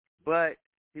 but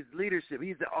his leadership.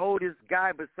 He's the oldest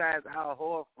guy besides Al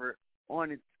Horford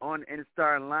in the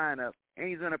starting lineup, and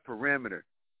he's on the perimeter.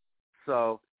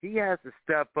 So he has to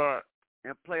step up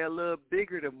and play a little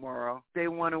bigger tomorrow if they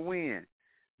want to win.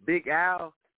 Big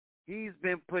Al, he's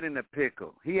been put in a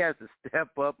pickle. He has to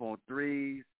step up on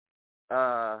threes,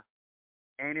 and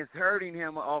it's hurting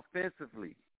him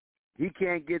offensively. He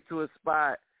can't get to a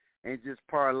spot and just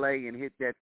parlay and hit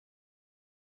that.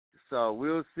 So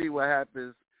we'll see what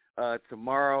happens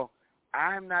tomorrow.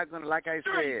 I'm not going to, like I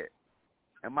said,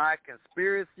 am I a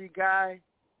conspiracy guy?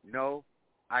 No.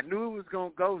 I knew it was going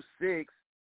to go 6,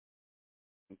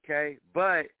 okay?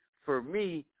 But for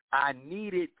me, I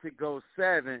needed to go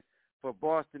 7 for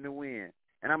Boston to win.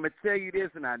 And I'm going to tell you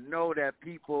this, and I know that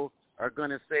people are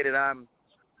going to say that I'm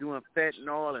doing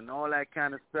fentanyl and all that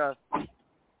kind of stuff.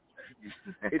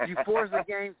 If you force a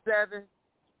game 7,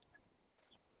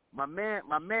 my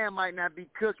man might not be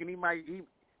cooking.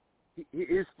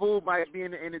 His food might be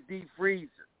in the deep freezer.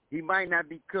 He might not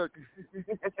be cooking.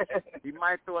 He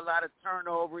might throw a lot of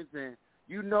turnovers, and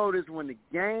you notice when the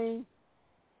game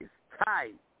is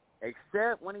tight,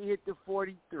 except when he hit the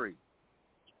 43.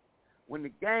 When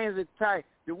the games are tight,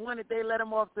 the one that they let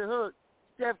him off the hook,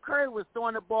 Steph Curry was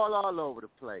throwing the ball all over the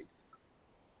place.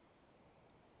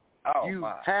 You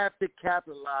have to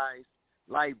capitalize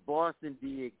like Boston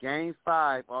did Game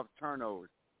 5 off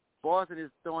turnovers. Boston is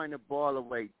throwing the ball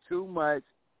away too much.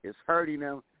 It's hurting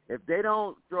them. If they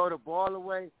don't throw the ball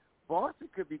away, Boston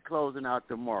could be closing out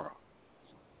tomorrow.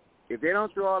 If they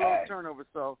don't throw all those turnovers,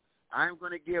 so I'm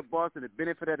going to give Boston the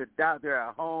benefit of the doubt. They're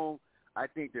at home. I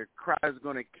think their crowd is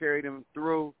going to carry them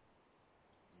through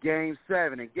Game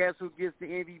 7. And guess who gets the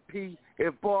MVP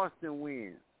if Boston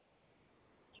wins?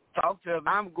 Talk to me.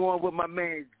 I'm going with my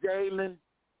man Jaylen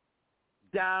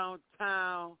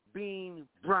Downtown Bean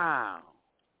Brown.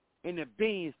 And the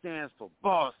Bean stands for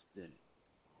Boston.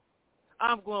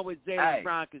 I'm going with Jaylen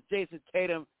Brown because Jason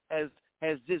Tatum has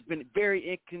just been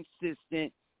very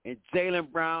inconsistent, and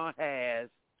Jaylen Brown has,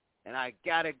 and I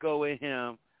got to go with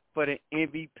him for the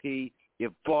MVP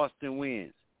if Boston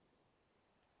wins.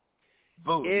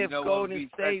 Boom. If Golden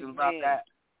State wins,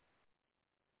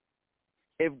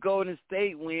 if Golden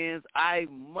State wins, I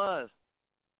must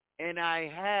and I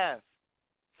have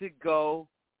to go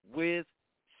with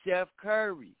Steph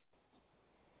Curry.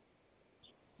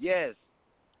 Yes,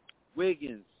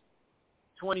 Wiggins,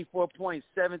 24 points,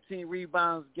 17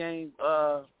 rebounds, game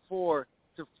 4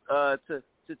 to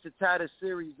tie the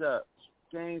series up.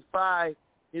 Game 5,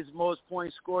 his most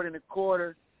points scored in the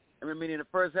quarter. I mean, in the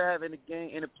first half in the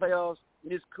game, in the playoffs,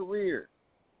 in his career.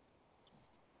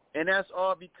 And that's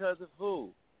all because of who?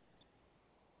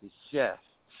 The chef,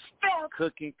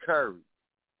 Cooking Curry.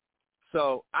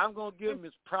 So I'm going to give him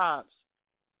his props,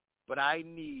 but I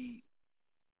need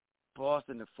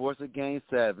Boston to force a Game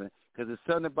 7 because there's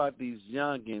something about these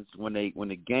youngins when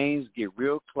the games get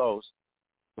real close,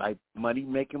 like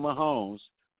money-making Mahomes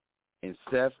and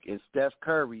Steph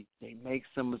Curry, they make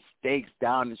some mistakes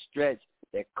down the stretch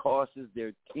that costs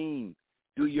their team.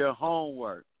 Do your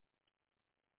homework.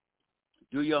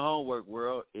 Do your homework,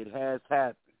 world. It has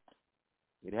happened.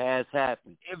 It has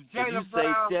happened. If Jaylen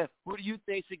Brown, say, Steph, who do you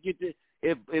think should get the?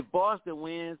 If Boston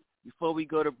wins, before we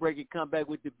go to break and come back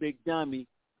with the big dummy,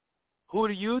 who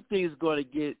do you think is going to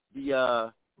get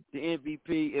the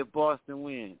MVP if Boston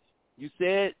wins? You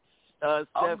said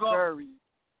Steph Curry.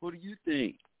 Who do you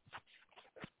think?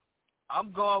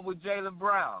 I'm going with Jaylen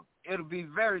Brown. It'll be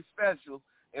very special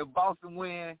if Boston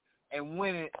win and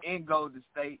win it in Golden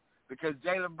State because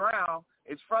Jaylen Brown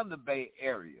is from the Bay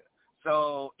Area.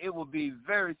 So it will be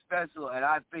very special, and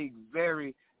I think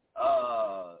very,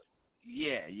 that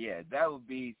would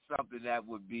be something that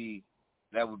would be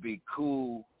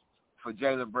cool for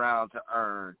Jaylen Brown to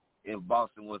earn if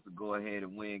Boston was to go ahead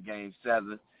and win Game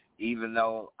 7, even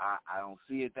though I don't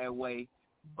see it that way.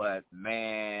 But,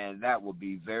 man, that would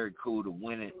be very cool to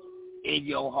win it in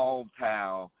your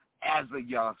hometown as a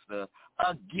youngster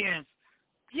against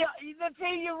the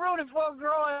team you're rooting for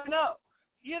growing up.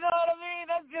 You know what I mean?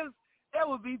 That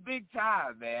would be big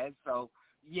time, man. So,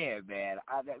 Yeah, man.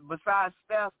 Besides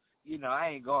Steph, I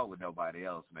ain't going with nobody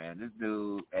else, man. This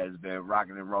dude has been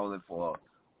rocking and rolling for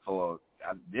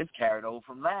this carried over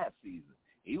from last season.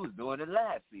 He was doing it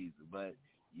last season, but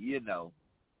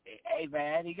hey,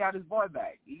 man, he got his boy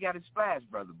back. He got his Splash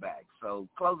brother back. So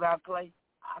close out Clay.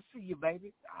 I see you,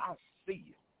 baby. I see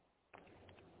you.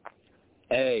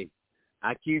 Hey,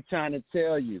 I keep trying to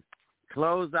tell you,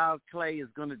 closeout Clay is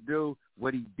going to do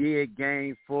what he did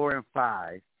game 4 and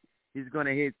 5. He's going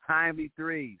to hit timely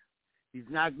threes. He's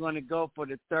not going to go for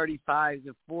the 35s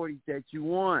and 40s that you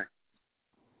want.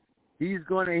 He's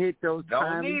going to hit those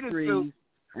timely threes,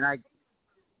 and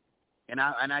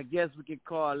I guess we can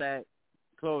call that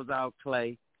closeout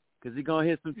Clay, because he's going to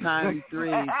hit some timely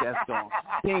threes that's going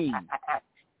to sting.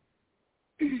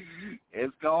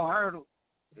 It's going to hurdle.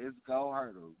 It's going to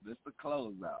hurdle. This the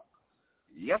closeout.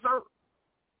 Yes, sir.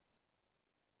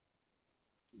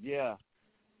 Yeah.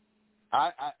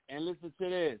 And listen to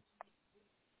this.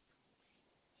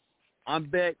 I'm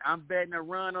betting a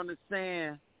run on the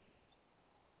sand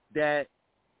that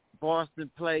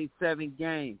Boston plays 7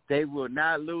 games. They will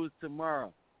not lose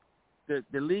tomorrow. The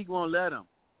league won't let them.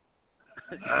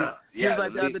 Just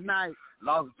like the other night.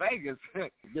 Las Vegas.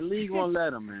 The league won't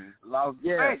let them, man. Las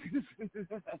Vegas.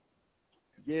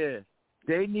 Yeah.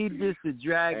 They need this to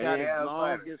drag out as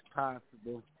long as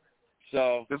possible.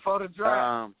 So before the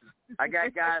draft. I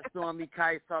got guys throwing me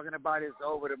kites talking about it's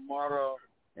over tomorrow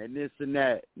and this and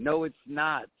that. No, it's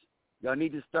not. Y'all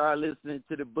need to start listening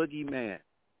to the boogeyman.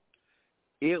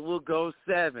 It will go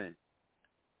 7.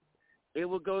 It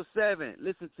will go 7.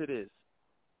 Listen to this.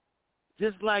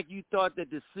 Just like you thought that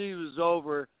the series was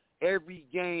over every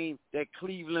game that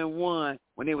Cleveland won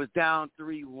when they was down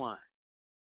 3-1.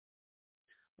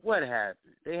 What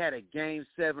happened? They had a game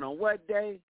 7 on what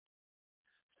day?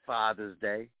 Father's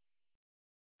Day.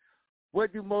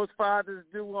 What do most fathers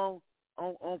do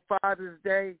on Father's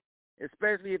Day,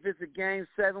 especially if it's a game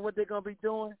 7? What they going to be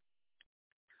doing?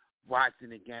 Watching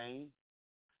the game.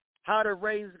 How the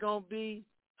ratings going to be,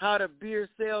 how the beer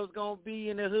sales going to be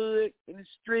in the hood, in the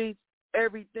streets,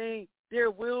 everything. There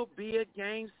will be a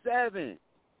game 7.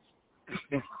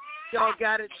 Y'all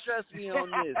got to trust me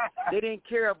on this. They didn't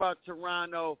care about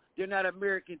Toronto. They're not an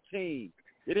American team.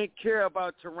 They didn't care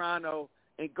about Toronto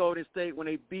and Golden State when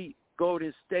they beat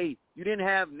Golden State. You didn't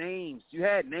have names. You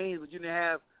had names, but you didn't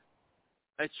have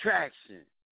attraction,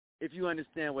 if you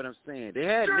understand what I'm saying. They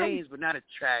had names, but not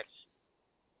attraction.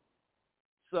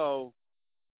 So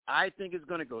I think it's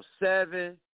going to go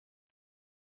 7,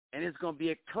 and it's going to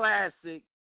be a classic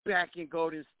back in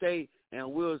Golden State,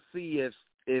 and we'll see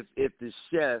if the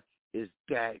chef is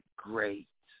that great.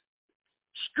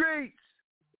 Streets,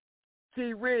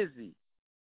 T. Rizzy.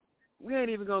 We ain't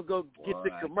even going to go get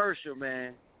the commercial,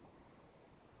 man.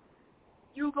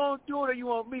 You going to do it or you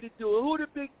want me to do it? Who the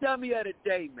big dummy of the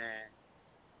day, man?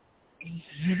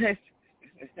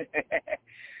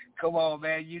 Come on,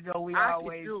 man. You know I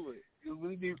always can do it.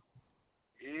 We do.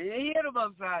 Hit him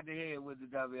upside the head with the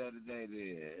dummy of the day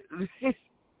then.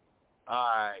 All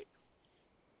right.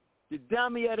 The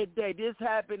dummy of the day. This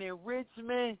happened in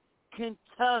Richmond,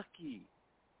 Kentucky.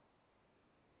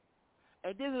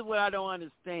 And this is what I don't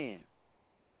understand.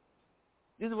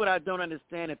 This is what I don't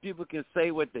understand, and people can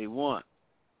say what they want.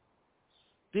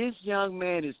 This young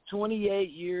man is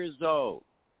 28 years old.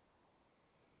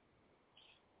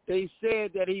 They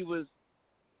said that he was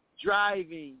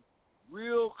driving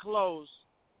real close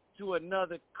to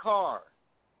another car.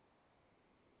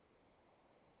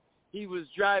 He was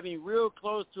driving real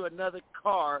close to another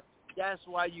car. That's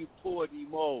why you pulled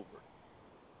him over.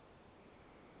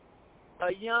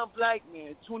 A young black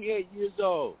man, 28 years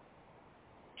old,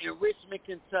 in Richmond,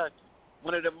 Kentucky,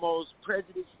 one of the most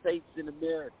prejudiced states in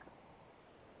America.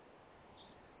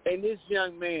 And this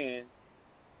young man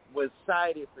was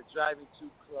cited for driving too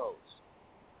close.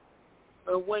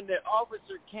 But when the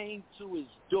officer came to his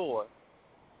door,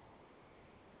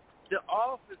 the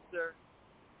officer,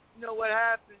 you know what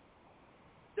happened?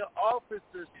 The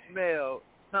officer smelled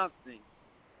something,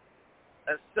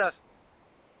 a substance.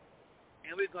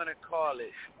 And we're going to call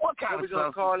it, what kind of we're going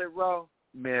to call it, Ro?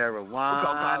 Marijuana. We're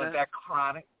going to call it that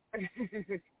chronic.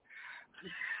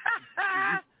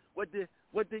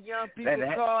 What the young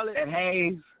people call it? That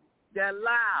haze. That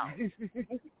loud.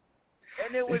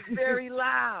 And it was very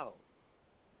loud.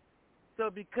 So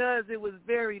because it was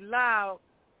very loud,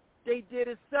 they did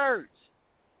a search.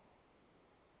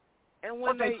 And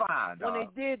when they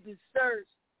did the search,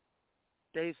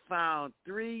 they found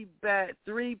 3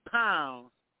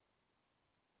 pounds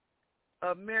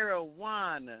of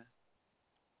marijuana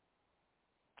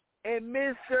in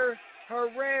Mr.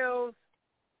 Harrell's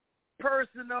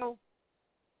personal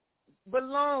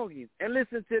belongings. And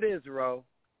listen to this, Ro.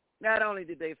 Not only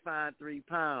did they find 3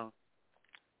 pounds,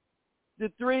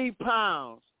 the 3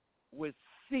 pounds was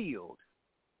sealed.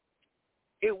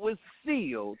 It was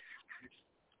sealed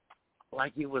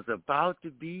like it was about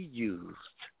to be used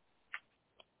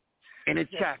in a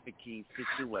trafficking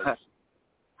situation.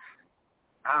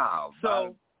 Oh,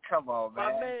 so come on,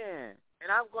 man. My man,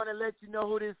 and I'm going to let you know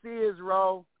who this is,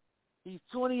 Ro. He's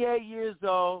 28 years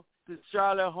old, the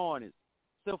Charlotte Hornets.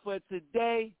 So for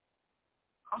today,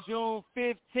 June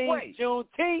 15th,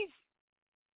 Juneteenth,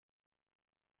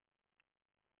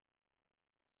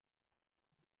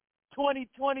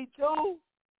 (2022),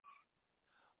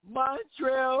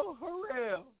 Montrell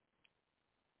Harrell,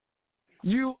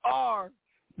 you are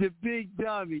the big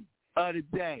dummy of the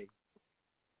day.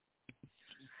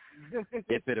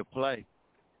 If it'll play.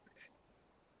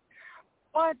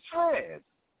 Montrez,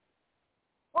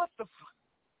 what the fuck?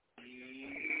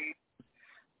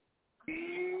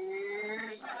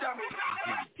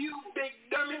 You big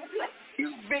dummy. You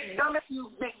big dummy.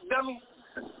 You big dummy.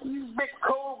 You big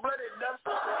cold-blooded dummy.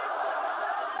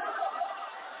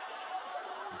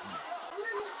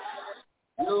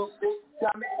 You big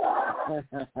dummy.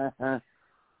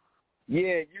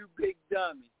 Yeah, you big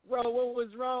dummy. Bro, what was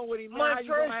wrong with him, man? How you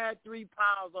gonna have 3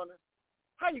 pounds on it?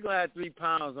 How you gonna have 3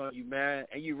 pounds on you, man,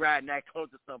 and you riding that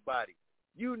close to somebody?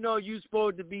 You know you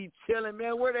supposed to be chilling,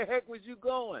 man. Where the heck was you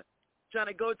going? Trying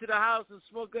to go to the house and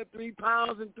smoke up 3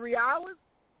 pounds in 3 hours?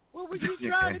 What were you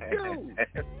trying to do?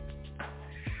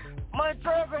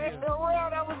 Montrez Harrell,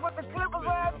 that was what the Clippers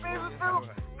last season too.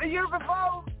 The year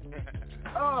before.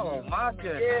 Oh my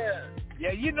goodness.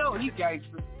 Yeah, you know he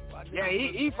gangster. Yeah,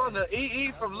 he from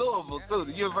Louisville too,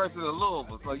 the University of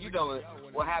Louisville. So you know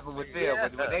what happened with them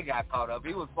when they got caught up.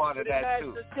 He was part of that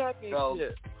too. So,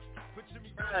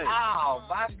 oh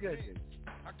my goodness!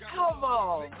 Come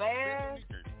on, man.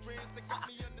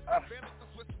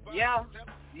 Yeah,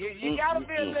 you gotta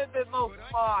be a little bit more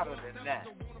smarter than that.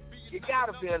 You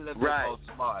gotta be a little bit more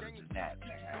smarter than that,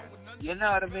 man. You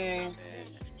know what I mean?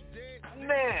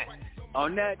 Man.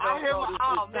 On that note, I hear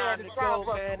the crowd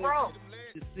was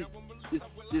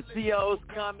the CO's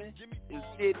coming. It's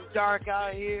getting dark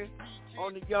out here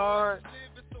on the yard.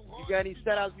 You got any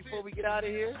shout-outs before we get out of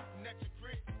here?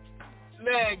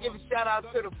 Man, give a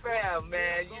shout-out to the fam,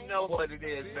 man. You know what it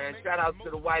is, man. Shout-out to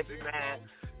the wifey, man.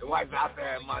 The wife out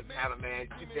there in Montana, man.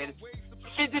 She said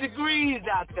 50 degrees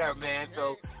out there, man.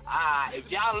 So, if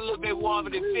y'all a little bit warmer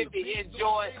than 50,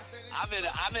 enjoy it. I'm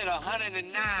at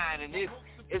 109, and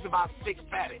it's about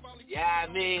 6:30. Yeah, I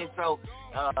mean, so,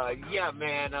 yeah,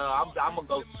 man, I'm going to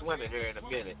go swimming here in a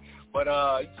minute. But,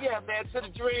 yeah, man, to the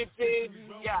Dream Team,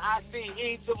 yeah,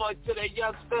 ICE, to that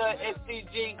young stud,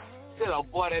 SCG, to the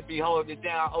boy that be holding it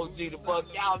down, OG the Buck.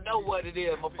 Y'all know what it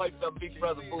is. My boy, some big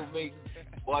brother, Boo Me.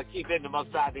 Boy, keep hitting them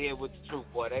upside the head with the truth,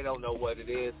 boy. They don't know what it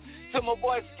is. To my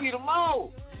boy, Skeeter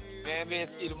Mo. Man, me and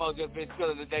Skeeter Mo just been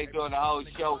chilling today doing the whole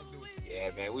show.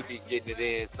 Yeah, man, we be getting it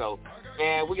in. So,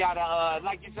 man, we got to,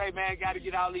 like you say, man, got to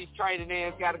get all these training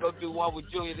in. Got to go do one with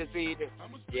Junior this evening.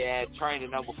 Yeah,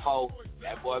 training number 4.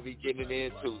 That boy be getting it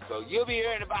in, too. So you'll be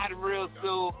hearing about it real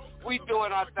soon. We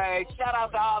doing our thing. Shout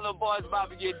out to all the boys about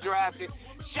to get drafted.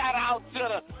 Shout out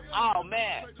to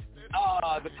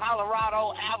the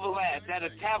Colorado Avalanche and the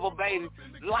Tampa Bay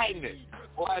Lightning.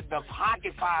 Boy, the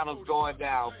hockey finals going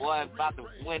down. Boy, about to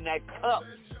win that cup,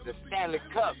 the Stanley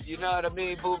Cup. You know what I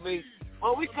mean, Boo Me?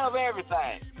 Well, we cover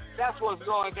everything. That's what's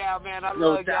going down, man. I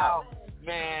love y'all,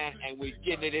 man, and we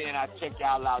getting it in. I'll check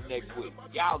y'all out next week.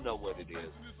 Y'all know what it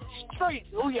is. Street,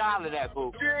 who y'all at that,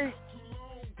 Boo? Street.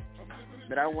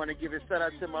 But I want to give a shout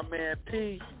out to my man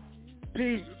P.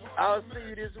 P, I'll see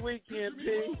you this weekend, P.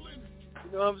 You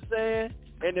know what I'm saying?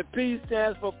 And the P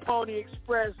stands for Pony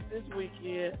Express this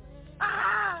weekend.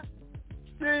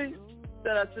 See?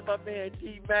 Shout out to my man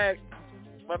D-Mac,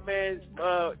 my man,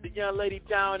 the young lady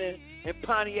down in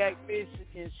Pontiac,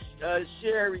 Michigan,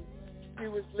 Sherry. She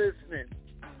was listening.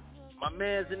 My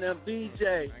man's in them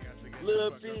BJ,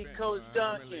 Lil B, Coach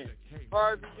Duncan,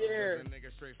 Harvey Air,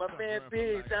 my man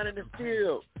Biggs down in the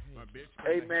field.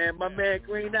 Hey, man, my man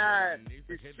Green Eye,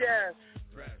 the chef.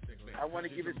 I want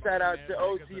to give a shout out to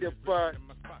OG the Buck,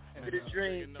 to the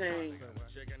Dream Team,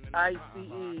 ICE,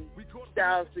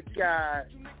 Styles the God,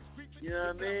 you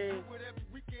know what I mean?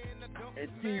 And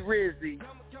T Rizzy.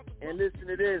 And listen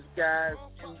to this, guys.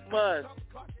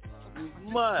 You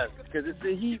must, because it's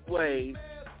a heat wave.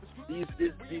 These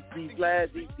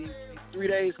 3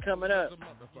 days coming up.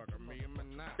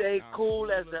 Stay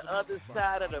cool as the other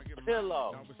side of the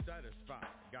pillow.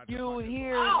 You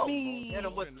hear me?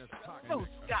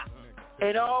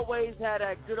 And always had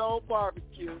that good old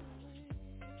barbecue.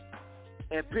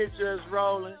 and picture us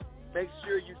rolling. Make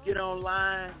sure you get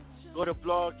online. Go to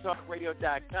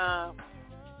blogtalkradio.com.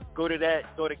 Go to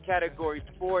category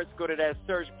sports. Go to that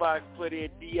search box. Put in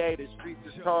DA. The Streets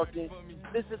is Talking.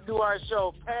 Listen to our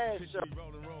show, past show.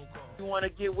 If you want to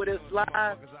get with us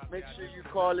live, make sure you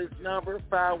call this number,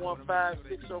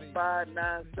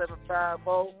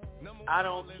 515-605-9750. I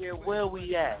don't care where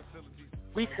we at.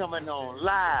 We coming on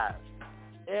live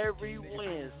every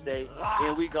Wednesday,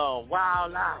 and we going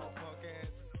wild out.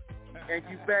 And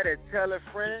you better tell a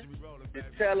friend to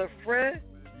tell a friend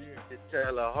to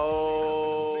tell a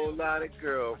whole lot of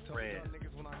girlfriends.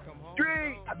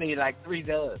 I mean, like 3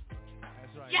 does.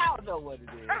 Y'all know what it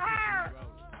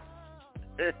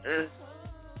is.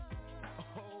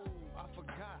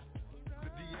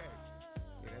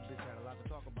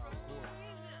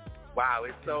 Wow,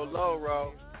 it's so low,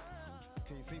 Ro.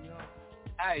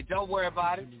 Hey, don't worry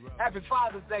about it. Happy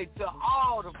Father's Day to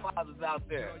all the fathers out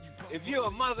there. If you're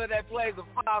a mother that plays a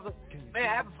father, man,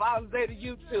 happy Father's Day to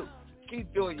you too.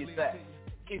 Keep doing your thing.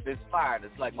 Keep inspiring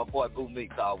us like my boy Boo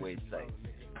Meeks always say.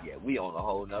 Yeah, we on a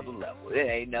whole nother level. It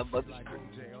ain't nothing but the street.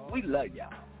 We love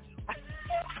y'all.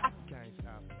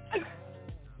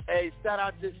 Hey, shout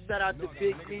out to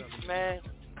Big Meeks, man.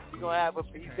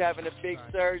 He's having a big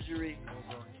surgery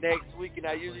next week, and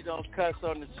I usually don't cuss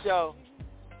on the show.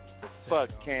 But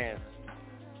fuck cancer.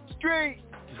 Street.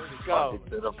 Let's go.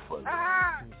 To the foot.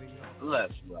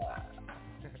 Let's ride.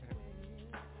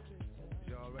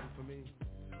 Y'all ready for me?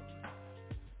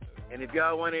 And if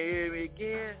y'all want to hear me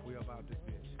again,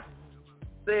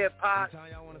 say it, Pop.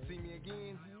 Y'all want to see me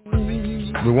again?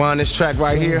 Rewind this track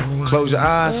right here. Close your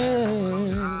eyes.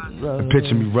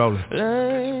 Picture me rolling.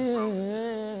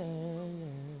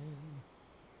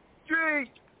 Street.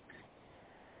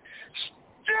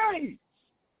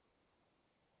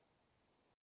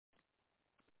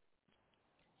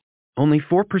 Only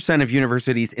 4% of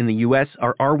universities in the U.S.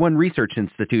 are R1 research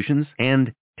institutions,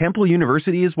 and Temple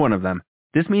University is one of them.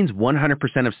 This means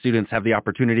 100% of students have the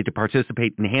opportunity to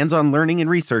participate in hands-on learning and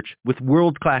research with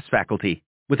world-class faculty.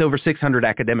 With over 600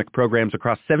 academic programs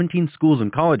across 17 schools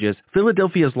and colleges,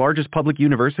 Philadelphia's largest public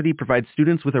university provides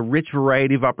students with a rich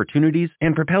variety of opportunities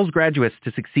and propels graduates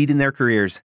to succeed in their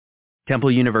careers. Temple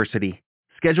University.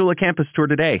 Schedule a campus tour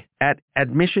today at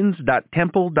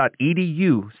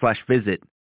admissions.temple.edu/visit.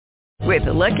 With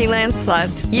the Lucky Land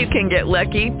Slots, you can get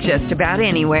lucky just about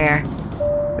anywhere.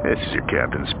 This is your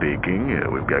captain speaking.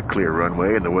 We've got clear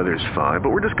runway and the weather's fine,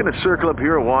 but we're just going to circle up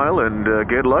here a while and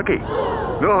get lucky.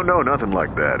 No, nothing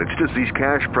like that. It's just these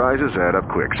cash prizes add up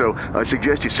quick. So I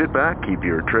suggest you sit back, keep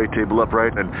your tray table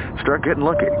upright, and start getting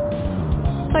lucky.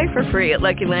 Play for free at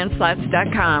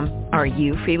LuckyLandSlots.com. Are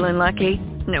you feeling lucky?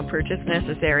 No purchase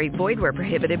necessary. Void where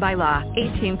prohibited by law.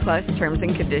 18+ terms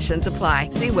and conditions apply.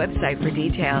 See website for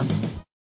details.